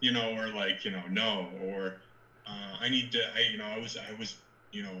yes, or like no, or I need to. I was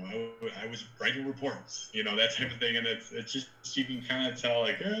writing reports, that type of thing, and it's just you can kind of tell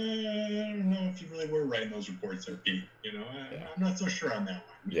like I don't know if you really were writing those reports there, Pete. I'm not so sure on that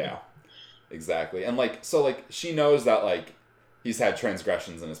one. Yeah, exactly, and so she knows that like he's had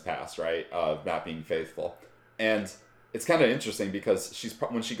transgressions in his past, right, of not being faithful, and it's kind of interesting because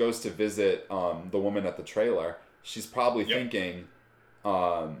when she goes to visit the woman at the trailer, she's probably thinking.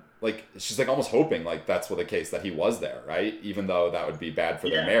 She's like almost hoping like that's the case that he was there, right? Even though that would be bad for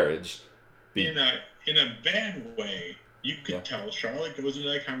their marriage. In a bad way, You could tell Charlotte goes into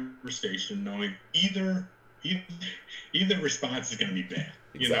that conversation knowing either response is going to be bad,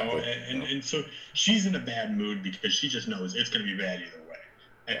 Exactly. and so she's in a bad mood because she just knows it's going to be bad either way,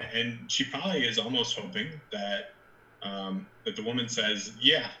 and she probably is almost hoping that that the woman says,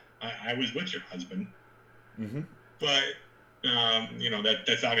 "Yeah, I was with your husband," but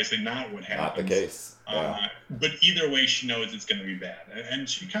that's obviously not what happens. Not the case. But either way, she knows it's going to be bad, and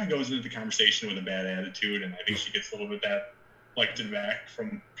she kind of goes into the conversation with a bad attitude, and I think she gets a little bit that reflected back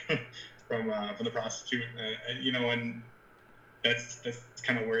from the prostitute, and that's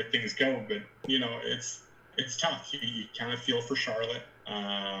kind of where things go. But it's tough. You kind of feel for Charlotte.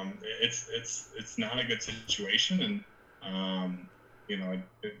 It's not a good situation, and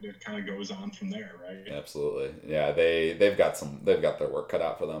it kind of goes on from there, right? Absolutely. Yeah, they've got their work cut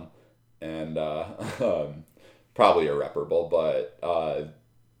out for them, and probably irreparable. But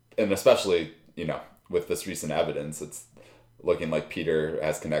and especially with this recent evidence, it's looking like Peter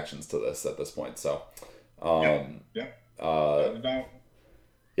has connections to this at this point. So, yeah,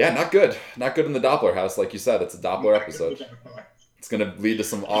 not good in the Doppler house, like you said. It's a Doppler episode. It's gonna lead to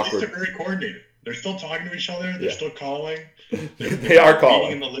some awkward. They're very coordinated. They're still talking to each other. They're still calling. They are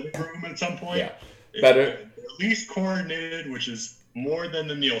calling in the living room at some point. Yeah, better. They're at least coordinated, which is more than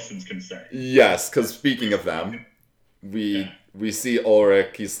the Nielsen's can say. Yes, because speaking of them, we see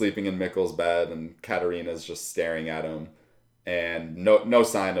Ulrich. He's sleeping in Mikkel's bed, and Katarina's just staring at him, and no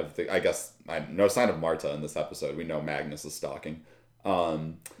sign of no sign of Marta in this episode. We know Magnus is stalking.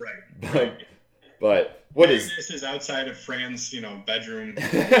 Right. But this is outside of Fran's, bedroom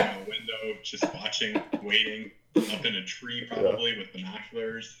window, just watching, waiting, up in a tree probably with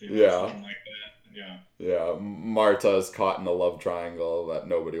binoculars, something like that. Yeah. Marta is caught in a love triangle that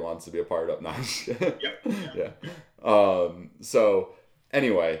nobody wants to be a part of now. Yeah. So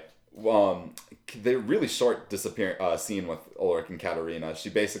anyway, the really short scene with Ulrich and Katarina. She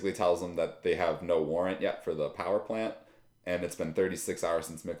basically tells them that they have no warrant yet for the power plant. And it's been 36 hours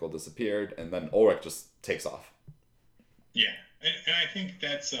since Mikkel disappeared, and then Ulrich just takes off. Yeah, and I think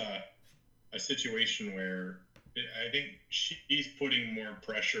that's a situation where I think she's putting more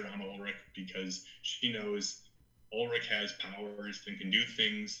pressure on Ulrich because she knows Ulrich has powers and can do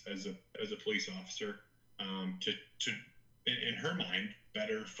things as a police officer to in her mind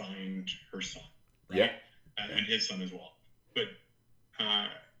better find her son, right? Yeah, and his son as well. But I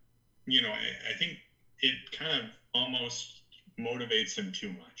think it kind of almost motivates him too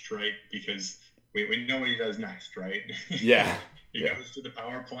much, right? Because we know what he does next, right? Yeah. He goes to the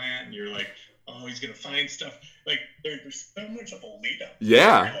power plant, and you're like, oh, he's gonna find stuff. Like there's so much of a lead up.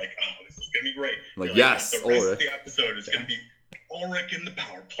 Yeah. You're like, oh, this is gonna be great. Like yes, the rest of the episode is gonna be Ulrich in the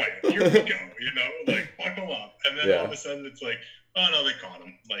power plant. Here we go. Like buckle up. And then all of a sudden it's like, oh no, they caught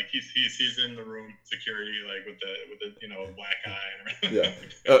him. Like he's in the room, security, like with the black eye and everything.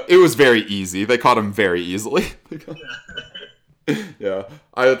 Yeah, it was very easy. They caught him very easily. Yeah,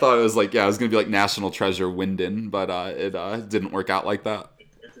 I thought it was like it was gonna be like National Treasure Winden, but it didn't work out like that.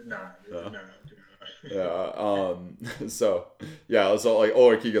 It did not. So like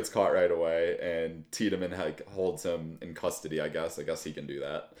Ulrich, he gets caught right away, and Tiedemann holds him in custody. I guess he can do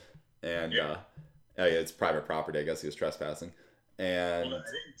that, and it's private property. I guess he was trespassing. And I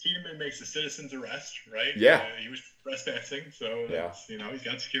think Tiedemann makes a citizen's arrest, right? Yeah, he was trespassing, so that's, he's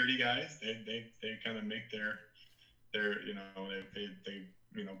got security guys. They kind of make their they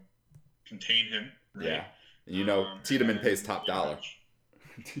contain him, right? Yeah, Tiedemann pays top dollar.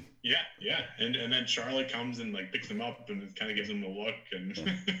 Yeah, and then Charlotte comes and like picks him up and kind of gives him a look and.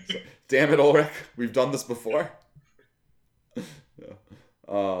 Damn it, Ulrich! We've done this before.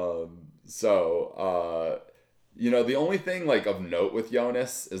 The only thing like of note with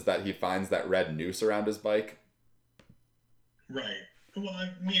Jonas is that he finds that red noose around his bike. Right. Well,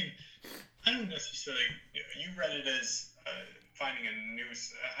 I mean, I don't necessarily. You read it as finding a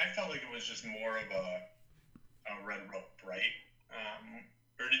noose. I felt like it was just more of a red rope, right?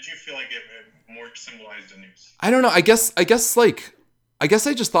 Or did you feel like it more symbolized a noose? I don't know. I guess I just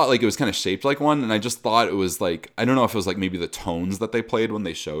thought like it was kind of shaped like one, and I just thought it was like, I don't know if it was like maybe the tones that they played when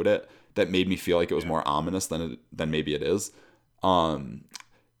they showed it that made me feel like it was more ominous than maybe it is. We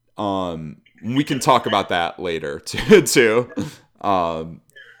can talk about that later too. I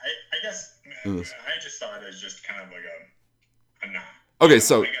guess I just saw it as just kind of like a nod. Okay,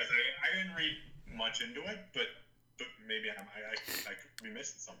 so I guess I didn't read much into it, but maybe I could be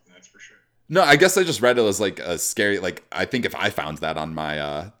missing something. That's for sure. No, I guess I just read it as like a scary. Like I think if I found that on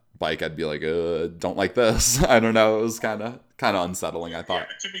my bike, I'd be like, don't like this. I don't know. It was kind of unsettling. I thought.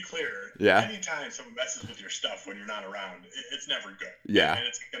 Yeah, to be clear, anytime someone messes with your stuff when you're not around, it's never good. Yeah, and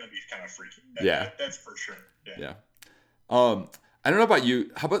it's gonna be kind of freaky. Yeah, that's for sure. Yeah. I don't know about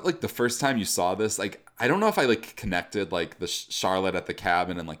you. How about like the first time you saw this? Like, I don't know if I like connected like the Charlotte at the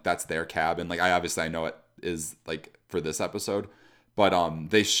cabin and like that's their cabin. Like, I know it is like for this episode, but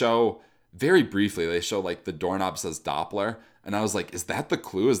they show very briefly. They show like the doorknob says Doppler, and I was like, is that the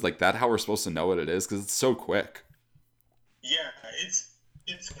clue? Is like that how we're supposed to know what it is? Because it's so quick. Yeah,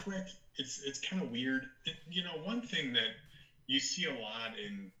 it's quick. It's kind of weird. One thing that you see a lot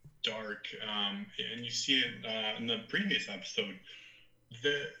in Dark, and you see it in the previous episode,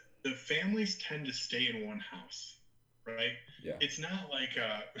 the families tend to stay in one house, right? Yeah. It's not like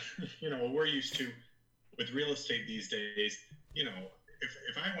we're used to with real estate these days.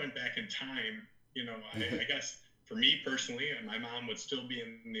 If I went back in time, I guess for me personally, my mom would still be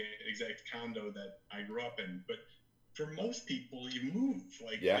in the exact condo that I grew up in, but for most people, you move.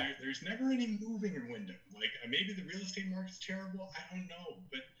 Like, there's never any moving in Wyndham. Like, maybe the real estate market's terrible. I don't know.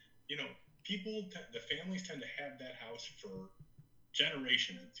 But, the families tend to have that house for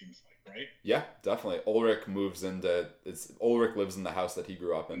generation, it seems like, right? Yeah, definitely. Ulrich Ulrich lives in the house that he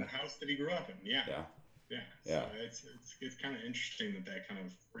grew up in. The house that he grew up in, yeah. Yeah. So it's kind of interesting that kind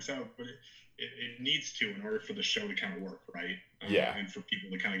of works out, but it needs to in order for the show to kind of work, right? And for people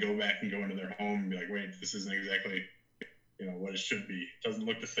to kind of go back and go into their home and be like, wait, this isn't exactly what it should be. It doesn't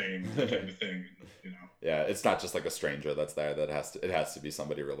look the same, type of thing. Yeah, it's not just like a stranger that's there. It has to be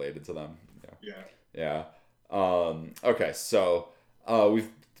somebody related to them. Yeah. Okay, so we've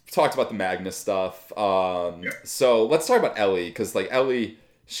talked about the Magnus stuff. So let's talk about Ellie, because like Ellie,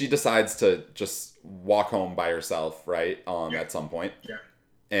 she decides to just walk home by herself, right? At some point. Yeah.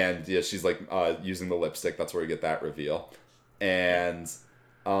 And she's like using the lipstick. That's where we get that reveal. And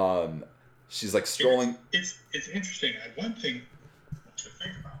she's like strolling. It's interesting. One thing to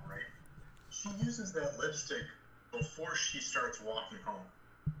think about, right? She uses that lipstick before she starts walking home.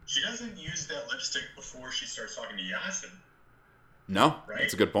 She doesn't use that lipstick before she starts talking to Yasin. No, right?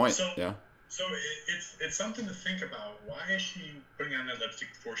 That's a good point. So it's something to think about. Why is she putting on that lipstick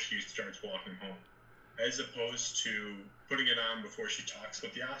before she starts walking home, as opposed to putting it on before she talks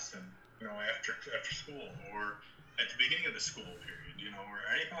with Yasin, after school or at the beginning of the school period, or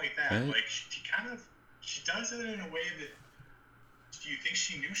anything like that. Right. Like she does it in a way that. Do you think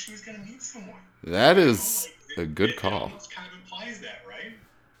she knew she was going to meet someone? That is a good call. It almost kind of implies that, right?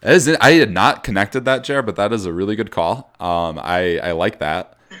 I had not connected that, Jared, but that is a really good call. I like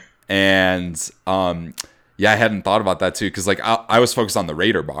that. And I hadn't thought about that too, because like I was focused on the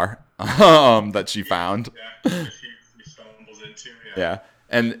Raider bar that she found. Yeah, she stumbles into. Yeah.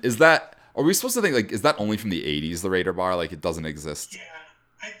 And are we supposed to think like, is that only from the 80s, the Raider bar? Like it doesn't exist? Yeah,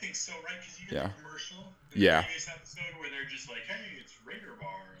 I think so, right? Because you get the commercial in the previous episode where they're just like, hey, it's Raider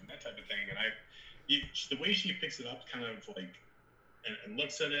bar and that type of thing. And the way she picks it up kind of like, and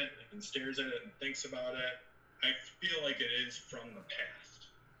looks at it and stares at it and thinks about it, I feel like it is from the past,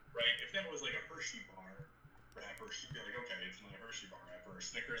 right? If that was like a Hershey bar wrapper, she'd be like, okay, it's not a Hershey bar wrapper, a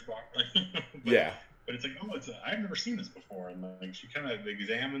Snickers bar. But it's like, I've never seen this before, and like she kind of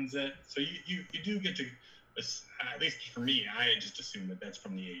examines it. So you do get to, at least for me, I just assume that that's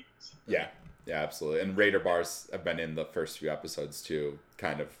from the 80s. Yeah, absolutely. And Raider bars have been in the first few episodes too,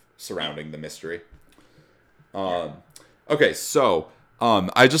 kind of surrounding the mystery. Okay, so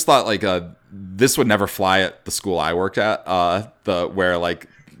I just thought like this would never fly at the school I worked at, where like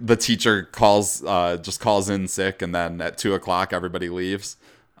the teacher calls in sick, and then at 2:00 everybody leaves.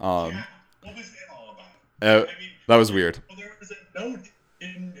 What was that all about? That was weird. Well, there was a note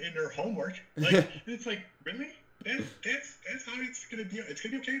in her homework. Like it's like, really? That's how it's gonna be. It's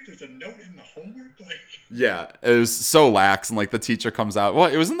gonna be okay if there's a note in the homework. Like it was so lax, and like the teacher comes out. Well,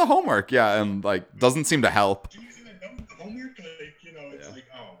 it was in the homework, and like doesn't seem to help. Did you see that note in the homework? Like it's like,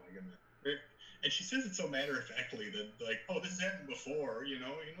 oh my goodness. And she says it so matter of factly that like, oh, this has happened before.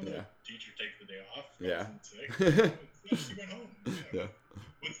 The teacher takes the day off. Sick. She went home.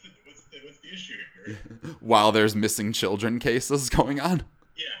 What's the issue here? While there's missing children cases going on.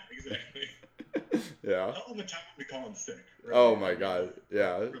 Yeah, exactly. Yeah. All the time we call him sick. Right? Oh my god.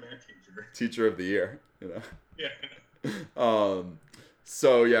 Yeah. For that teacher of the year. Yeah.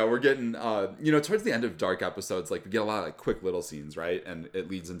 So we're getting towards the end of Dark episodes, like we get a lot of like quick little scenes, right? And it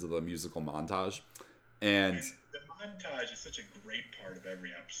leads into the musical montage. And the montage is such a great part of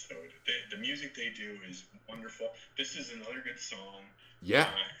every episode. The music they do is wonderful. This is another good song. Yeah.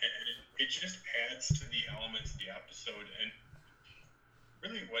 And it just adds to the elements of the episode. And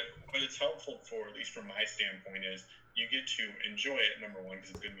really what it's helpful for, at least from my standpoint, is you get to enjoy it, number one,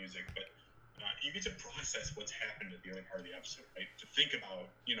 because it's good music, but you get to process what's happened at the other part of the episode, right? To think about,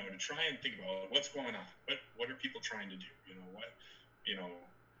 to try and think about what's going on. What are people trying to do?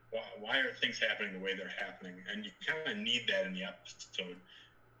 why are things happening the way they're happening? And you kind of need that in the episode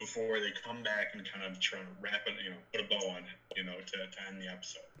before they come back and kind of try to wrap it, put a bow on it, to end the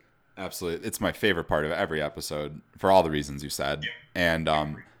episode. Absolutely. It's my favorite part of every episode for all the reasons you said. Yeah. And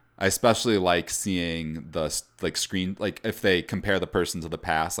I especially like seeing the screen, like if they compare the person to the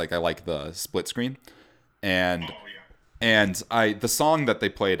past, like I like the split screen. And and the song that they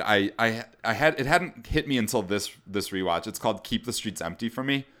played, I hadn't hit me until this rewatch. It's called "Keep the Streets Empty for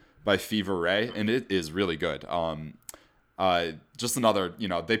Me" by Fever Ray, and it is really good. Just another,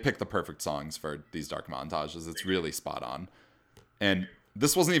 they pick the perfect songs for these dark montages. It's really spot on. And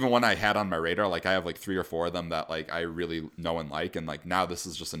this wasn't even one I had on my radar. Like I have like 3 or 4 of them that like I really know and like, and like now this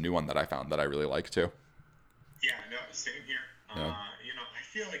is just a new one that I found that I really like too. Yeah, no, same here. Yeah. I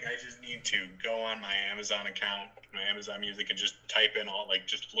feel like I just need to go on my Amazon account, my Amazon Music, and just type in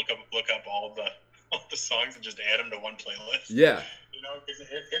just look up all the songs and just add them to one playlist. Yeah.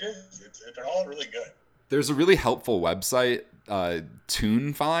 Because they're all really good. There's a really helpful website,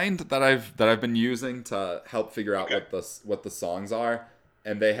 TuneFind, that I've been using to help figure out what the songs are,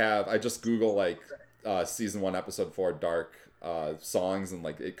 and they have. I just Google season 1 episode 4 dark songs, and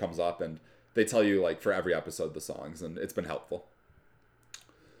it comes up, and they tell you for every episode the songs, and it's been helpful.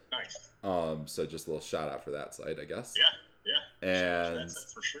 Nice. So just a little shout out for that site, I guess. Yeah. And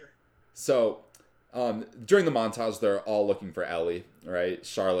that's for sure. So, during the montage, they're all looking for Ellie, right?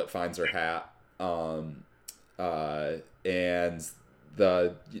 Charlotte finds her hat. And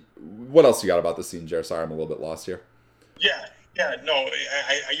what else you got about the scene, Jer? Sorry, I'm a little bit lost here. Yeah, no,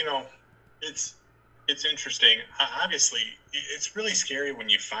 it's interesting. Obviously, it's really scary when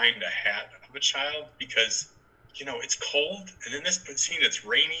you find a hat of a child because, it's cold, and in this scene it's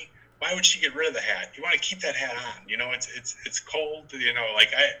rainy. Why would she get rid of the hat? You want to keep that hat on. It's cold.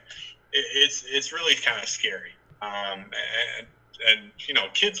 It's really kind of scary. And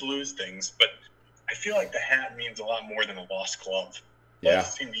kids lose things, but I feel like the hat means a lot more than a lost glove. Yeah.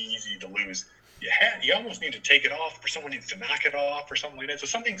 Gloves seem easy to lose. Your hat, you almost need to take it off, or someone needs to knock it off, or something like that. So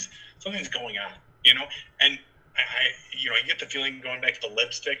something's going on, And I get the feeling going back to the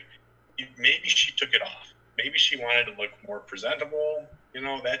lipstick. Maybe she took it off. Maybe she wanted to look more presentable,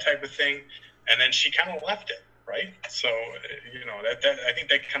 that type of thing, and then she kind of left it, right? So that I think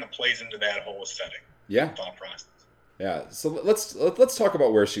that kind of plays into that whole aesthetic. Yeah. Thought process. Yeah, so let's talk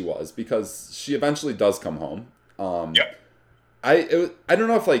about where she was, because she eventually does come home. Yep. I don't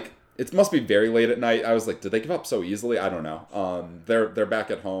know if it must be very late at night. I was like, did they give up so easily? I don't know. They're back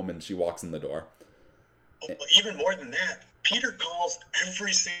at home and she walks in the door. Well, even more than that, Peter calls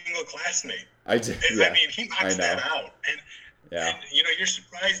every single classmate. I did. Yeah. I mean, he knocks that out, and you're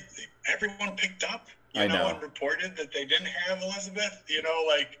surprised everyone picked up. And reported that they didn't have Elizabeth.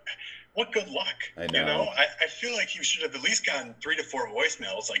 What good luck. I know. I feel like you should have at least gotten 3 to 4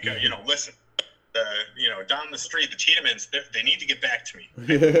 voicemails. Listen, down the street, the Tiedemans, they need to get back to me.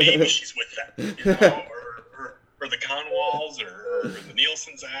 Maybe she's with them, or the Conwalls, or the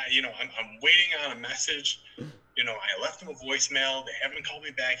Nielsen's. I'm waiting on a message. I left them a voicemail. They haven't called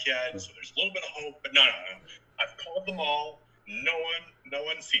me back yet, so there's a little bit of hope. But no. I've called them all. No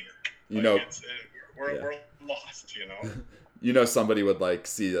one's seen her. We're lost. Somebody would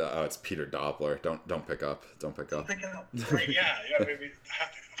see it's Peter Doppler. Don't pick up. Don't pick up. Right, yeah, maybe,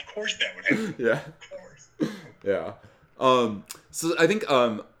 of course that would happen. Yeah. Of course. Yeah. So I think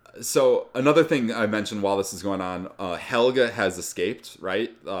so another thing I mentioned while this is going on, Helga has escaped,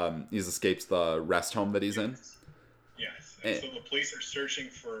 right? He's escaped the rest home that he's in. Yes. And so the police are searching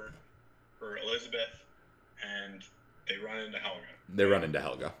for Elizabeth, and they run into Helga. They run into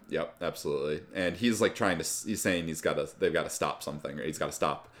Helga. Yep, absolutely. And he's he's saying they've got to stop something, or he's got to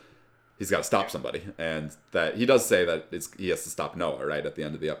stop somebody. And that he does say that he has to stop Noah, right, at the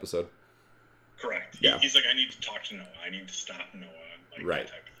end of the episode. Correct. Yeah. He's like, I need to talk to Noah. I need to stop Noah. Right.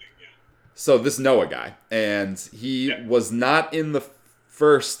 That type of thing, yeah. So this Noah guy, and he was not in the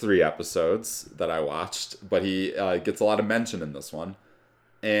first 3 episodes that I watched, but he gets a lot of mention in this one.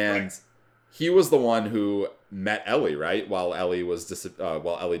 And he was the one who met Ellie, right? While Ellie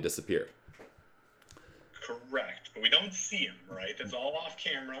disappeared. Correct, but we don't see him, right? That's all off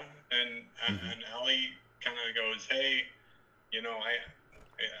camera, and Ellie kind of goes, "Hey,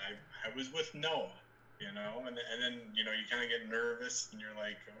 I was with Noah, and then you kind of get nervous, and you're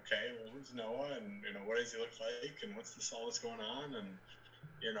like, okay, well, who's Noah, and what does he look like, and what's all this going on, and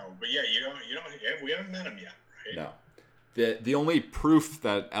but yeah, we haven't met him yet, right? No. The only proof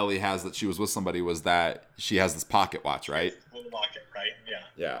that Ellie has that she was with somebody was that she has this pocket watch, right? Little locket, right? Yeah.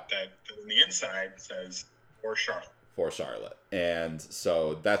 Yeah. That on the inside says for Charlotte. For Charlotte, and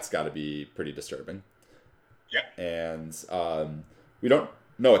so that's got to be pretty disturbing. Yeah. And we don't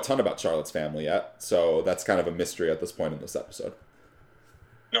know a ton about Charlotte's family yet, so that's kind of a mystery at this point in this episode.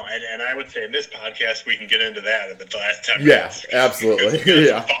 No, and I would say in this podcast we can get into that in the last 10 Yeah, minutes. absolutely.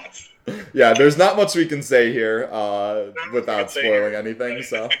 Yeah. Yeah, there's not much we can say here without spoiling anything,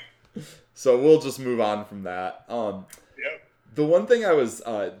 so we'll just move on from that. Yep. The one thing I was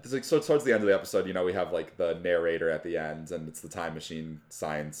so towards the end of the episode, we have like the narrator at the end, and it's the time machine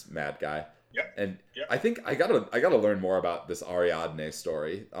science mad guy. Yep. And Yep. I think I gotta learn more about this Ariadne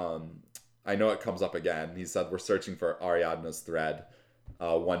story. I know it comes up again. He said we're searching for Ariadne's thread.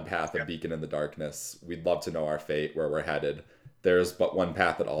 One path, a beacon in the darkness. We'd love to know our fate, where we're headed. There's but one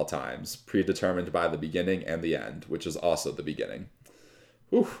path at all times, predetermined by the beginning and the end, which is also the beginning.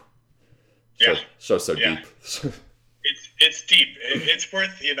 Whew. Yeah. So deep. It's deep. It's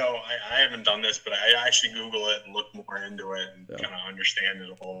worth, I haven't done this, but I actually Google it and look more into it and kind of understand it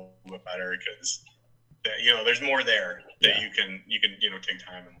a little bit better because, there's more there that you can take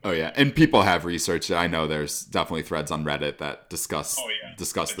time and. Oh yeah, and people have researched it. I know there's definitely threads on Reddit that discuss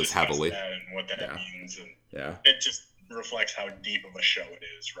this heavily. That and what that means, and it just reflects how deep of a show it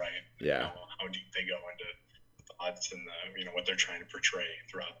is, right? Yeah. How deep they go into thoughts and what they're trying to portray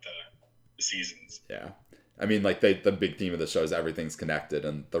throughout the seasons. Yeah. I mean, like the big theme of the show is everything's connected,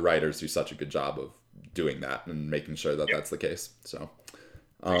 and the writers do such a good job of doing that and making sure that that's the case. So,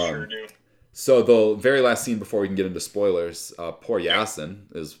 they sure do. So the very last scene before we can get into spoilers, poor Yasin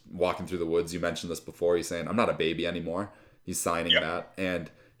is walking through the woods. You mentioned this before. He's saying, "I'm not a baby anymore." He's signing that,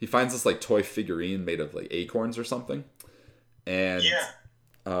 and he finds this like toy figurine made of like acorns or something, and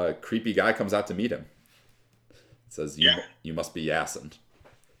a creepy guy comes out to meet him. Says, "You must be Yasin."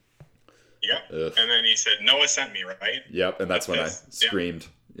 Yep. Ugh. And then he said, "Noah sent me," right? Yep. And that's when I screamed.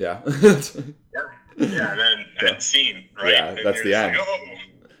 Yeah. And then scene, right? Yeah, and that's the end. Like,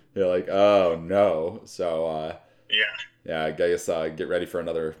 You're like, oh no. So yeah, I guess get ready for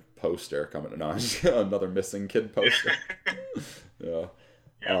another poster coming. No, another missing kid poster. Yeah.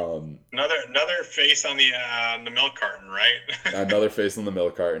 Another face on the milk carton, right? Another face on the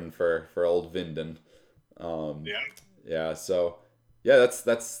milk carton for old Vinden. Yeah. So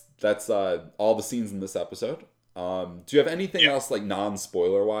that's all the scenes in this episode. Do you have anything else like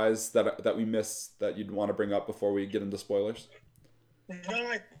non-spoiler wise that we missed that you'd want to bring up before we get into spoilers? No,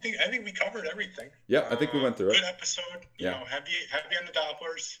 I think we covered everything. Yeah, I think we went through it. Good episode. Heavy on the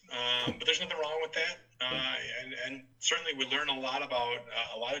Dopplers, but there's nothing wrong with that. And certainly we learn a lot about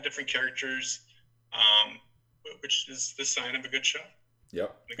a lot of different characters, which is the sign of a good show.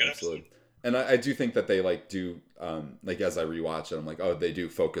 Yep, absolutely. Episode. And I do think that they do as I rewatch it, I'm like, oh, they do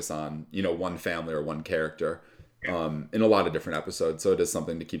focus on one family or one character in a lot of different episodes. So it is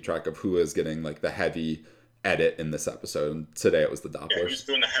something to keep track of who is getting like the heavy edit in this episode. And today it was the Dopplers. Yeah, he was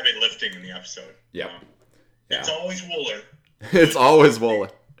doing the heavy lifting in the episode. It's always Wooler. It's always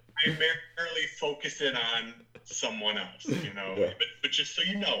Wooler. Primarily focusing on someone else, but just so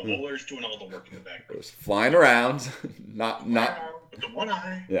you know, Wooler's doing all the work in the background. Just flying around, not with the one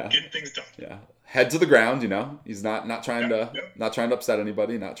eye, getting things done. Yeah, head to the ground. He's not trying to upset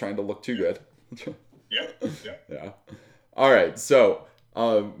anybody, not trying to look too good. Yeah. All right, so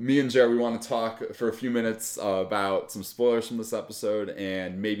me and Jared, we want to talk for a few minutes about some spoilers from this episode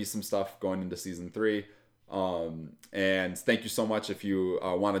and maybe some stuff going into season 3. And thank you so much. If you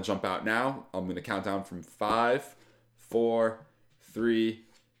want to jump out now, I'm going to count down from 5, 4, 3,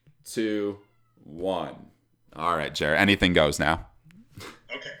 2, 1. All right, Jared. Anything goes now.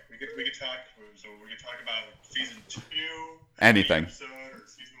 Okay, we could talk. So we could talk about season 2. Anything. Episode, or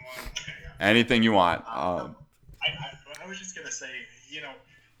season 1. Okay, Anything you want. I was just gonna say,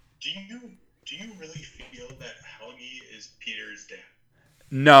 do you really feel that Helgi is Peter's dad?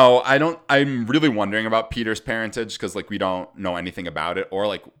 No, I don't. I'm really wondering about Peter's parentage because, we don't know anything about it,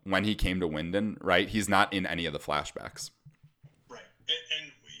 or when he came to Winden, right? He's not in any of the flashbacks. Right,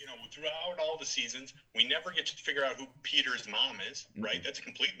 and throughout all the seasons, we never get to figure out who Peter's mom is. Right, that's a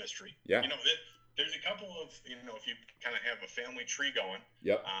complete mystery. Yeah. There's a couple of if you kind of have a family tree going.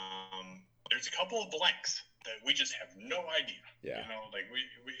 Yep. There's a couple of blanks that we just have no idea. Yeah. We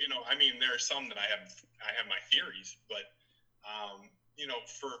there are some that I have my theories, but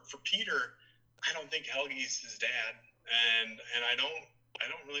for Peter, I don't think Helgi's his dad, and I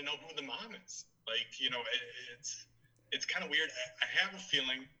don't really know who the mom is. It's kind of weird. I have a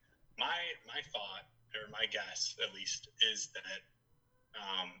feeling, my thought, or my guess at least, is that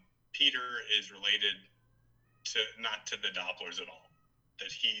Peter is related not to the Dopplers at all.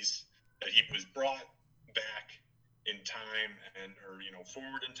 That he was brought back in time or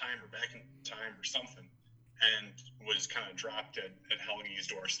forward in time or back in time or something, and was kind of dropped at Helgi's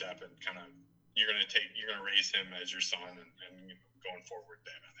doorstep and kind of you're gonna raise him as your son and going forward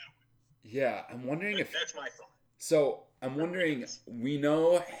then on that one. Yeah, I'm wondering if That's my thought. so. I'm wondering. We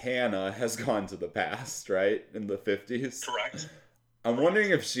know Hannah has gone to the past, right, in the 50s. Correct. I'm wondering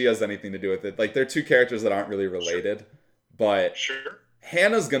if she has anything to do with it. Like, they're two characters that aren't really related, but Sure.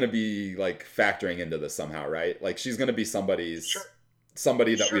 Hannah's gonna be like factoring into this somehow, right? Like, she's gonna be somebody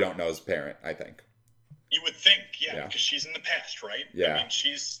that we don't know's parent. I think. You would think, yeah, because she's in the past, right? Yeah. I mean,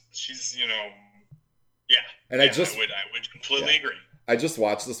 she's yeah. And I would completely agree. I just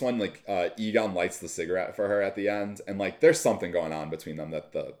watched this one. Like, Egon lights the cigarette for her at the end, and like, there's something going on between them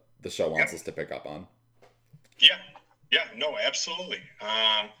that the show wants us to pick up on. Yeah, no, absolutely.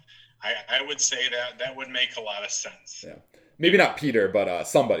 I would say that would make a lot of sense. Yeah, maybe not Peter, but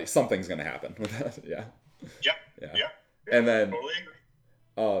something's gonna happen with that. Yeah. Yeah. And then totally agree.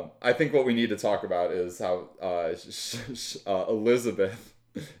 I think what we need to talk about is how Elizabeth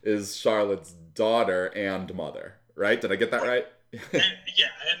is Charlotte's daughter and mother. Right? Did I get that right? and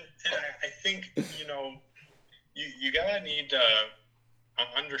I think you gotta need to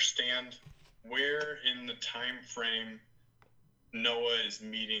understand where in the time frame Noah is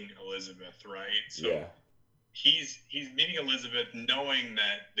meeting Elizabeth, right? So yeah. He's meeting Elizabeth knowing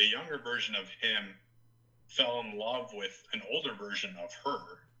that the younger version of him fell in love with an older version of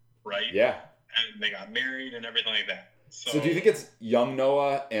her, right? Yeah. And they got married and everything like that. So do you think it's young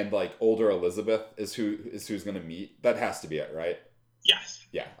Noah and like older Elizabeth is who's going to meet? That has to be it, right? Yes.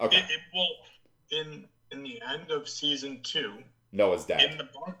 Yeah. Okay. It will in the end of season 2. Noah's dad. In the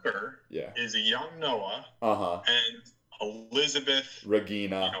bunker. Yeah. Is a young Noah. And Elizabeth.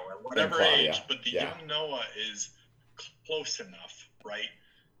 Regina. At whatever age, but the young Noah is close enough, right?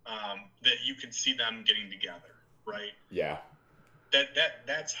 That you could see them getting together, right? Yeah.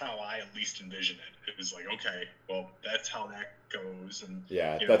 That's how I at least envision it. It was like, okay, well, that's how that goes, and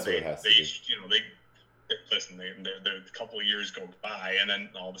that's what it has to be. They're a couple of years go by, and then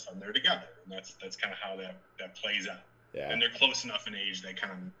all of a sudden they're together, and that's kind of how that plays out. Yeah. And they're close enough in age they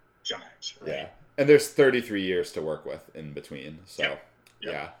kind of jives, right? Yeah. And there's 33 years to work with in between, so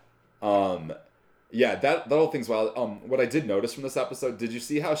yeah. That whole thing's wild. What I did notice from this episode, did you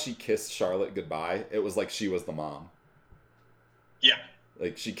see how she kissed Charlotte goodbye? It was like she was the mom. Yeah.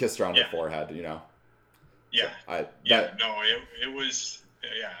 Like, she kissed her on the forehead, Yeah. So it was.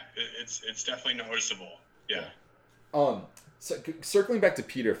 It's definitely noticeable. Yeah. So circling back to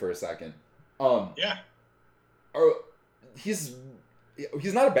Peter for a second. He's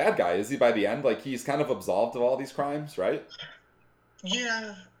not a bad guy, is he? By the end, like, he's kind of absolved of all these crimes, right?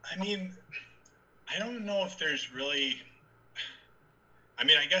 Yeah. I mean, I don't know if there's really. I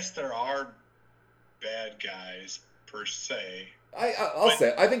mean, I guess there are bad guys per se. I'll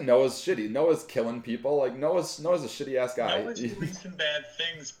say, I think Noah's shitty. Noah's killing people. Like, Noah's a shitty ass guy. Noah's doing some bad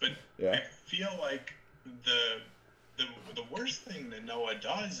things, but I feel like the worst thing that Noah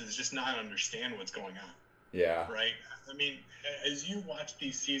does is just not understand what's going on. Yeah. Right. I mean, as you watch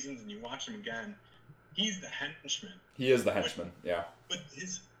these seasons and you watch them again, he's the henchman. He is the henchman. But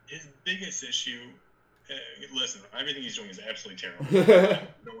his biggest issue. Listen, everything he's doing is absolutely terrible. I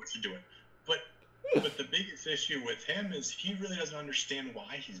don't know what he's doing, But the biggest issue with him is he really doesn't understand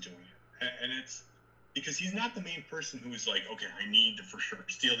why he's doing it. And it's because he's not the main person who's like, okay, I need to for sure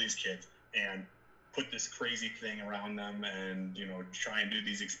steal these kids and put this crazy thing around them and, try and do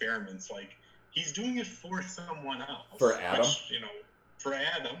these experiments. Like, he's doing it for someone else. For Adam? For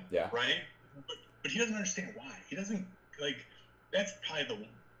Adam. Yeah. Right? But he doesn't understand why. He doesn't, like, that's probably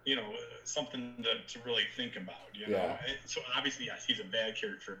something to really think about, Yeah. So obviously, yes, he's a bad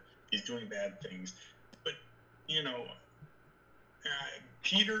character. He's doing bad things, but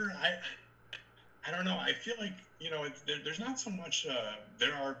Peter, I don't know. I feel like there's not so much.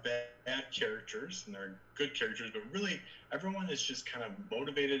 There are bad characters and there are good characters, but really everyone is just kind of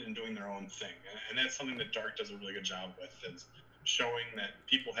motivated and doing their own thing, and that's something that Dark does a really good job with, is showing that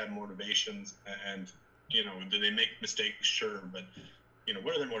people have motivations, and do they make mistakes? Sure, but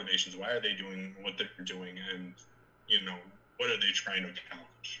what are their motivations? Why are they doing what they're doing? And what are they trying to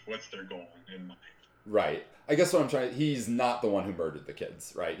accomplish? What's their goal in mind? Right. I guess what I'm trying. He's not the one who murdered the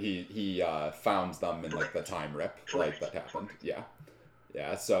kids, right? He found them in like the time rip, like that happened. Correct.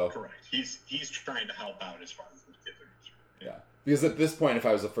 Yeah. So. Correct. He's trying to help out as far as the kids are concerned. Yeah. Because at this point, if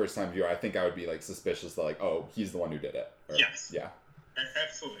I was a first time viewer, I think I would be like suspicious that like, oh, he's the one who did it. Or, yes. Yeah.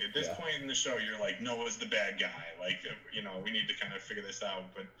 Absolutely. At this point in the show, you're like, Noah's the bad guy. Like, we need to kind of figure this out.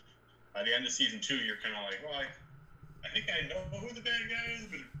 But by the end of season 2, you're kind of like, well, I think I know who the bad guy is,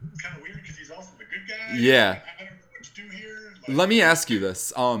 but it's kind of weird because he's also the good guy. Yeah. I don't know what to do here. Like, let me ask you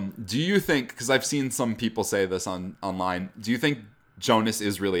this. Do you think, because I've seen some people say this online, do you think Jonas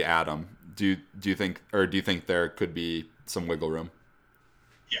is really Adam? Do you think there could be some wiggle room.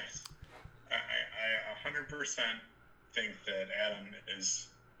 Yes, I 100% think that Adam is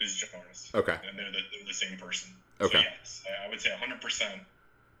Jonas. Okay. And they're the same person. Okay. So yes, I would say 100%.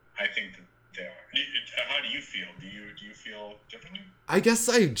 I think that they are. How do you feel? Do you feel differently? I guess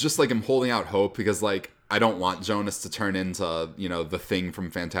I just like am holding out hope because like I don't want Jonas to turn into, you know, the Thing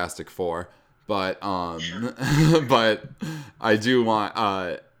from Fantastic Four, but Sure. but I do want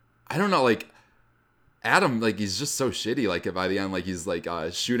I don't know, like Adam, like he's just so shitty. Like by the end, like he's like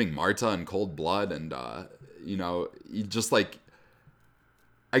shooting Marta in cold blood, and you know, he just like.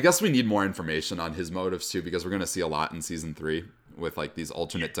 I guess we need more information on his motives too, because we're gonna see a lot in season 3 with like these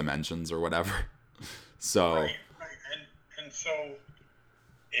alternate dimensions or whatever. So. Right. And so,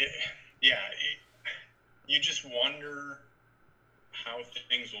 you just wonder how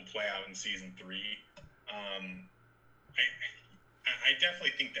things will play out in season 3. I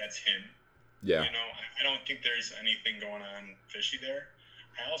definitely think that's him. Yeah. You know, I don't think there's anything going on fishy there.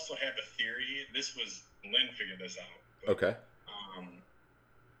 I also have a theory. This was Lynn figured this out. But, Okay.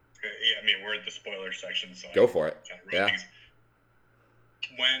 I mean, we're at the spoiler section, so Go for it. Yeah. Yeah.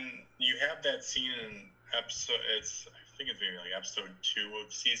 When you have that scene in episode, I think it's maybe like episode 2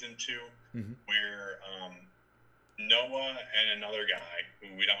 of season 2, Mhm. where Noah and another guy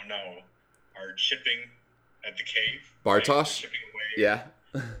who we don't know are chipping at the cave. Bartosz? Right? Chipping away. Yeah.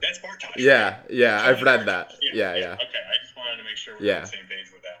 That's Bartosz. Yeah. Right? Yeah. I've read that. Bartosz. Yeah. Okay, I just wanted to make sure we're Yeah. on the same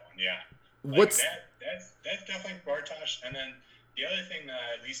page with that one. Yeah. Like What's that's definitely Bartosz. And then the other thing that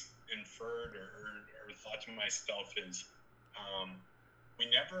I at least inferred or thought to myself is we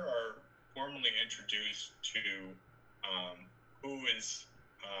never are formally introduced to who is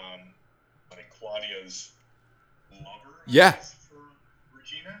like Claudia's lover. I Yeah. guess, for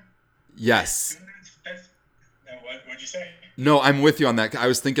Regina. yes. What'd you say? No, I'm with you on that. I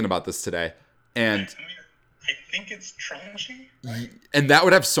was thinking about this today, and I mean, I think it's Tranchi. Right? and that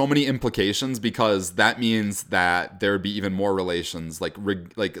would have so many implications because that means that there would be even more relations. Like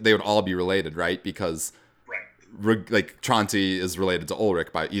they would all be related, right? Because Right. like Tronti is related to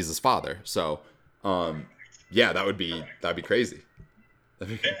Ulrich by Isa's father. So, yeah, that'd be crazy. I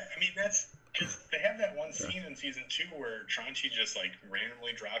mean, that's because they have that one scene in season 2 where Tranchi just like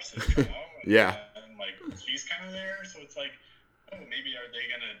randomly drops his cow. Yeah. And like she's kind of there, so it's like, oh, maybe are they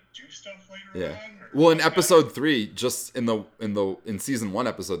gonna do stuff later Yeah. on? Or Well, in episode 3, just in season 1,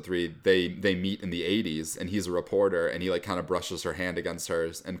 episode 3, they meet in the 80s, and he's a reporter, and he like kind of brushes her hand against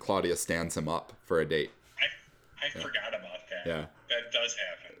hers, and Claudia stands him up for a date. I forgot about that. Yeah. That does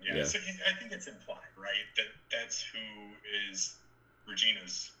happen. Yeah. Yeah. So I think it's implied, right? That's who is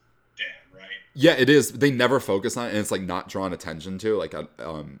Regina's dad, right? Yeah, it is. They never focus on it, and it's like not drawn attention to like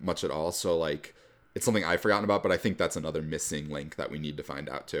much at all. So like, it's something I've forgotten about, but I think that's another missing link that we need to find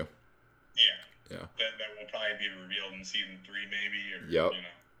out too. Yeah. Yeah. That will probably be revealed in season 3, maybe, or Yep. you know,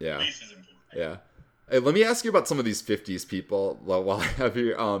 Yeah. at least as important. Yeah. Hey, let me ask you about some of these 50s people while I have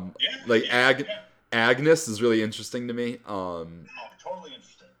you. Like Agnes is really interesting to me. Oh, totally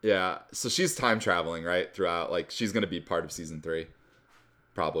interesting. Yeah. So she's time traveling, right? Throughout, like she's gonna be part of season 3,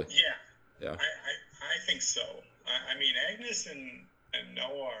 probably. Yeah. Yeah. I think so. I mean, Agnes and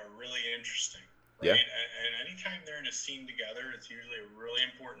Noah are really interesting. Right? Yeah. And anytime they're in a scene together, it's usually a really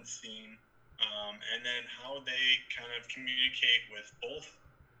important scene. And then how they kind of communicate with both,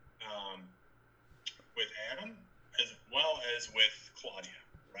 with Adam as well as with Claudia,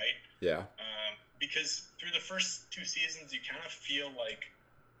 right? Yeah. Because through the first 2 seasons, you kind of feel like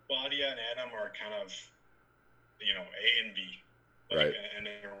Claudia and Adam are kind of, you know, A and B. Right. And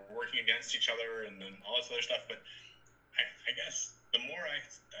they're working against each other and then all this other stuff. But I guess the more I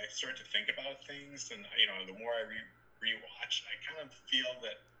start to think about things and, you know, the more I rewatch, I kind of feel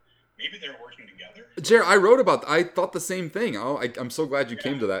that maybe they're working together. Jared, I thought the same thing. Oh, I'm so glad you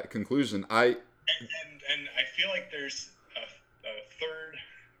came to that conclusion. And I feel like there's a third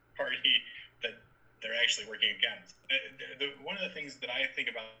party that they're actually working against. One of the things that I think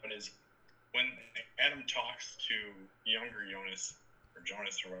about is when Adam talks to younger Jonas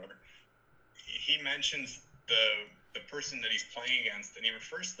or whatever, he mentions the person that he's playing against, and he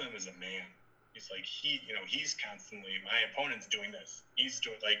refers to them as a man. He's like, he's constantly, my opponent's doing this. He's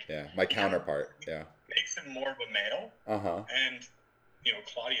doing like, my counterpart. Yeah. Makes him more of a male. And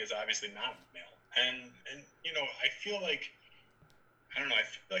Claudia is obviously not male. And I feel like, I don't know, I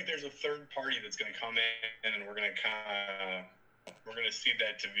feel like there's a third party that's going to come in, and we're going to see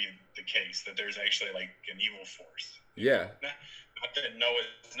that to be the case, that there's actually like an evil force. Yeah. Not that Noah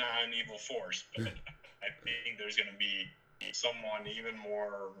is not an evil force, but I think there's going to be someone even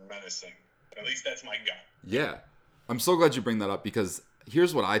more menacing. At least that's my gut. Yeah. I'm so glad you bring that up because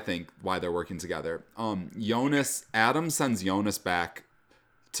here's what I think why they're working together. Jonas Adam sends Jonas back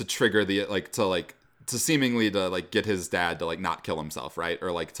to trigger the to seemingly to like get his dad to like not kill himself, right?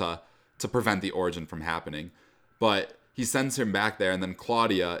 Or like to prevent the origin from happening. But he sends him back there, and then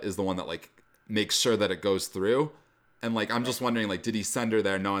Claudia is the one that like makes sure that it goes through. And like I'm just wondering, like, did he send her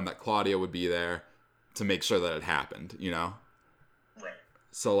there knowing that Claudia would be there to make sure that it happened, you know? Right.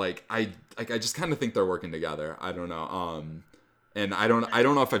 So like I just kind of think they're working together. I don't know. And I don't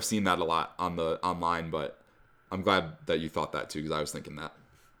know if I've seen that a lot on the online, but I'm glad that you thought that too, because I was thinking that.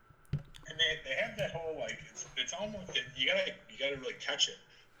 And they have that whole like it's almost you gotta really catch it.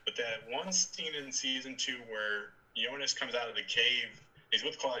 But that one scene in season 2 where Jonas comes out of the cave, he's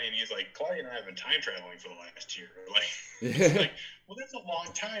with Claudia, and he's like, Claudia and I have been time traveling for the last year. Like, it's like, well, that's a long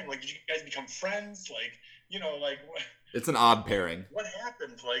time. Like, did you guys become friends? Like, you know, like what? It's an odd pairing. What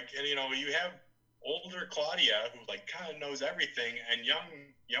happened? Like, and you know, you have older Claudia who like kind of knows everything, and young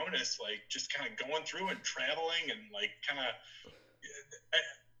Jonas like just kind of going through and traveling and like kind of.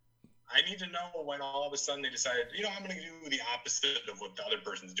 I need to know when all of a sudden they decided, you know, I'm going to do the opposite of what the other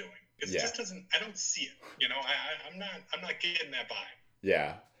person's doing. It just doesn't. I don't see it. You know, I'm not getting that vibe.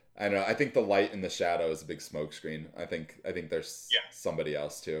 Yeah, I know. I think the light and the shadow is a big smoke screen. I think there's somebody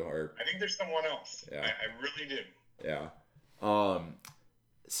else too, or I think there's someone else. Yeah, I really do. Yeah.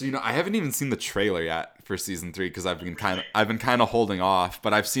 So you know, I haven't even seen the trailer yet for season 3 because I've been kind of holding off.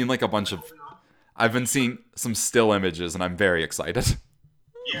 But I've seen like I've been seeing some still images, and I'm very excited.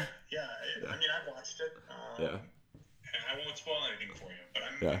 Yeah. I mean, I've watched it. And I won't spoil anything for you, but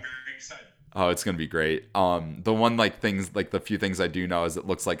I'm very excited. Oh, it's gonna be great. The one the few things I do know is it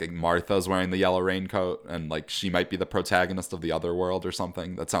looks like Martha's wearing the yellow raincoat, and like she might be the protagonist of the other world or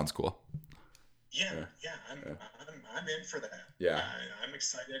something. That sounds cool. Yeah. I'm in for that. Yeah. I'm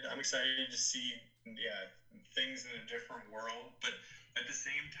excited. I'm excited to see things in a different world, but at the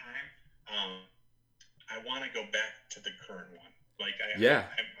same time, I want to go back to the current one. Like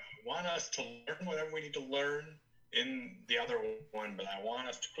I want us to learn whatever we need to learn in the other one, but I want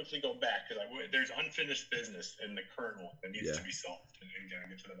us to quickly go back because there's unfinished business in the current one that needs to be solved and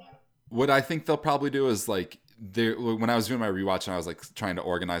get to the bottom. What I think they'll probably do is like when I was doing my rewatch and I was like trying to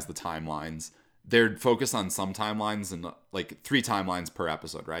organize the timelines, they'd focus on some timelines and like 3 timelines per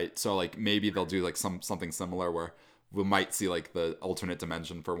episode, right? So like maybe they'll do like something similar where we might see like the alternate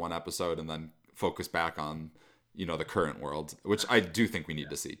dimension for one episode and then focus back on, you know, the current world, which I do think we need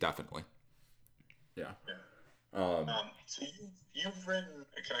to see, definitely. Yeah. So you've written.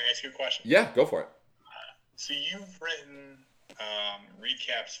 Can I ask you a question? Yeah, go for it. So you've written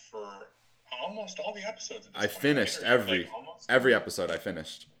recaps for almost all the episodes. I finished every episode. I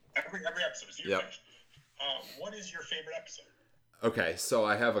finished every episode. So you're finished. What is your favorite episode? Okay, so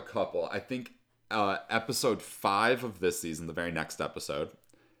I have a couple. I think episode 5 of this season, the very next episode.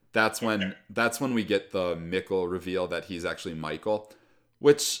 That's when we get the Mikkel reveal that he's actually Michael,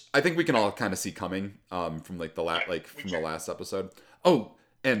 which I think we can all kind of see coming from like the last episode. Oh,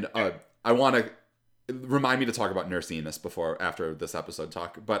 and I want to remind me to talk about Nurse Enos after this episode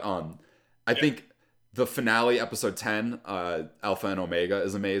talk. But I think the finale, episode 10, Alpha and Omega,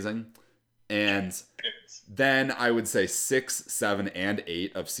 is amazing, and then I would say 6, 7, and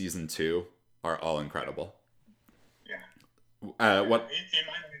 8 of season 2 are all incredible. Yeah. What?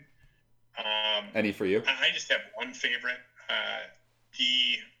 Any for you? I just have one favorite.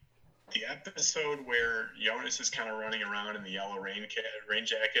 The episode where Jonas is kind of running around in the yellow rain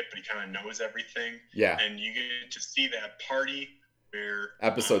jacket, but he kind of knows everything. Yeah. And you get to see that party where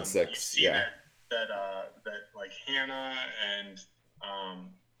episode 6. You see that like Hannah and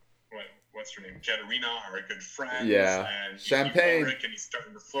what's her name, Katerina are good friends. Yeah. And Champagne. And he's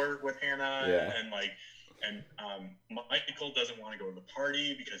starting to flirt with Hannah. Yeah. And Michael doesn't want to go to the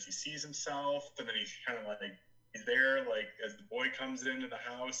party because he sees himself, and then he's kind of like he's there like as the boy comes into the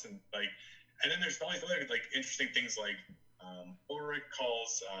house, and then there's all these other like interesting things like Ulrich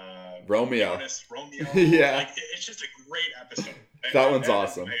calls Romeo. Jonas Romeo. Yeah, like, it's just a great episode. That one's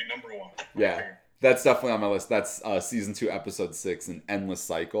awesome. My number one. Yeah. That's definitely on my list. That's season 2, episode 6, An Endless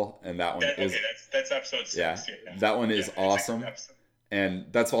Cycle, and that one is that's episode 6. Yeah, that one is awesome. And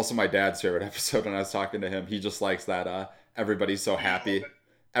that's also my dad's favorite episode. When I was talking to him, he just likes that everybody's so happy.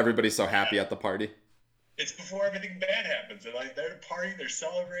 Everybody's so happy at the party. It's before everything bad happens. They're like they're partying, they're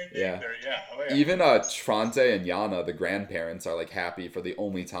celebrating. Yeah. Yeah. Even Tronte and Yana, the grandparents, are like happy for the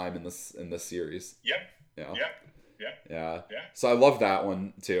only time in this series. Yep. Yeah. Yeah. So I love that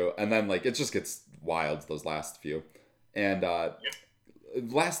one too. And then like it just gets wild those last few. And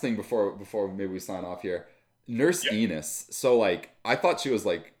last thing before maybe we sign off here. Nurse Enos. So like I thought she was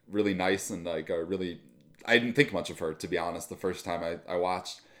like really nice and like a really I didn't think much of her, to be honest, the first time I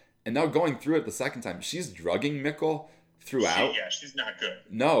watched. And now going through it the second time, she's drugging Mikkel throughout. She's not good.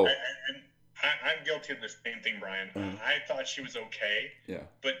 No. I'm guilty of the same thing, Brian. I thought she was okay. Yeah.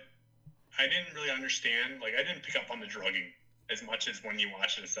 But I didn't really understand. Like, I didn't pick up on the drugging as much as when you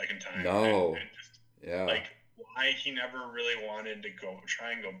watch it a second time. No. And just, yeah. Like, why he never really wanted to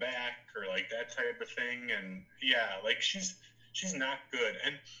try and go back or like that type of thing. And yeah, like she's not good.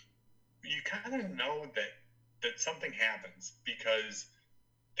 And you kind of know that something happens because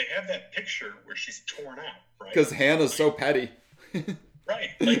they have that picture where she's torn out, right? Because Hannah's so petty. Right.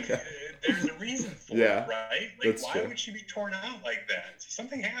 Like, there's a reason for it, right? Like, that's why true. would she be torn out like that?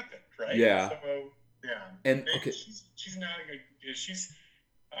 Something happened, right? Yeah. So, yeah. And, okay. She's not a good, she's,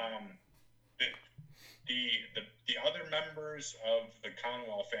 the other members of the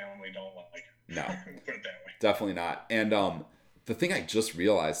Conwell family don't like her. No. Put it that way. Definitely not. And the thing I just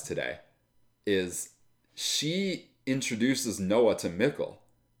realized today is she introduces Noah to Mikkel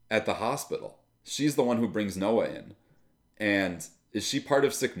at the hospital. She's the one who brings Noah in. And is she part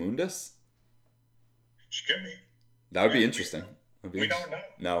of Sigmundus? She could be. That would be interesting. We don't know.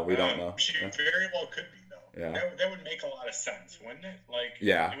 No, we don't know. She very well could be, though. Yeah. That would make a lot of sense, wouldn't it? Like,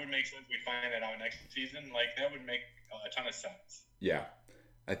 yeah. It would make sense we find that out next season. Like, that would make a ton of sense. Yeah,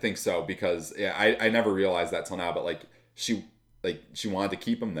 I think so because I never realized that till now. But she wanted to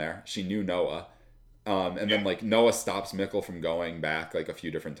keep him there. She knew Noah, and then like Noah stops Mikkel from going back like a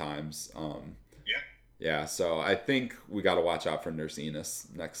few different times. Yeah. So I think we got to watch out for Nurse Enos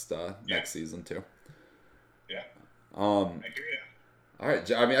next season too. Yeah. I hear you. All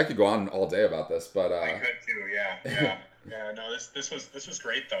right. I mean, I could go on all day about this, but I could too. Yeah. Yeah. No, this was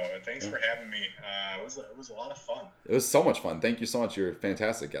great though. Thanks for having me. It was a lot of fun. It was so much fun. Thank you so much. You're a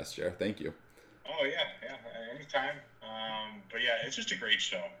fantastic guest, Jared. Thank you. Oh yeah. Anytime. But yeah, it's just a great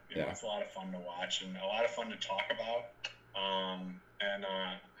show. It's a lot of fun to watch and a lot of fun to talk about. And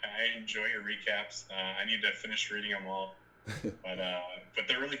I enjoy your recaps. I need to finish reading them all, but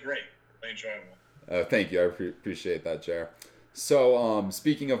they're really great, really enjoyable. Thank you. I appreciate that, Jared. So,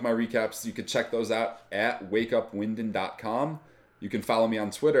 speaking of my recaps, you can check those out at wakeupwinden.com. You can follow me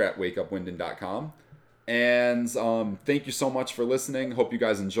on Twitter at wakeupwinden.com. And thank you so much for listening. Hope you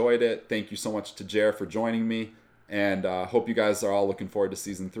guys enjoyed it. Thank you so much to Jared for joining me. And hope you guys are all looking forward to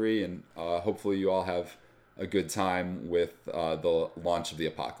season 3. And hopefully you all have a good time with the launch of the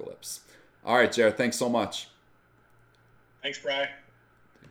Apocalypse. All right, Jared. Thanks so much. Thanks, Bri.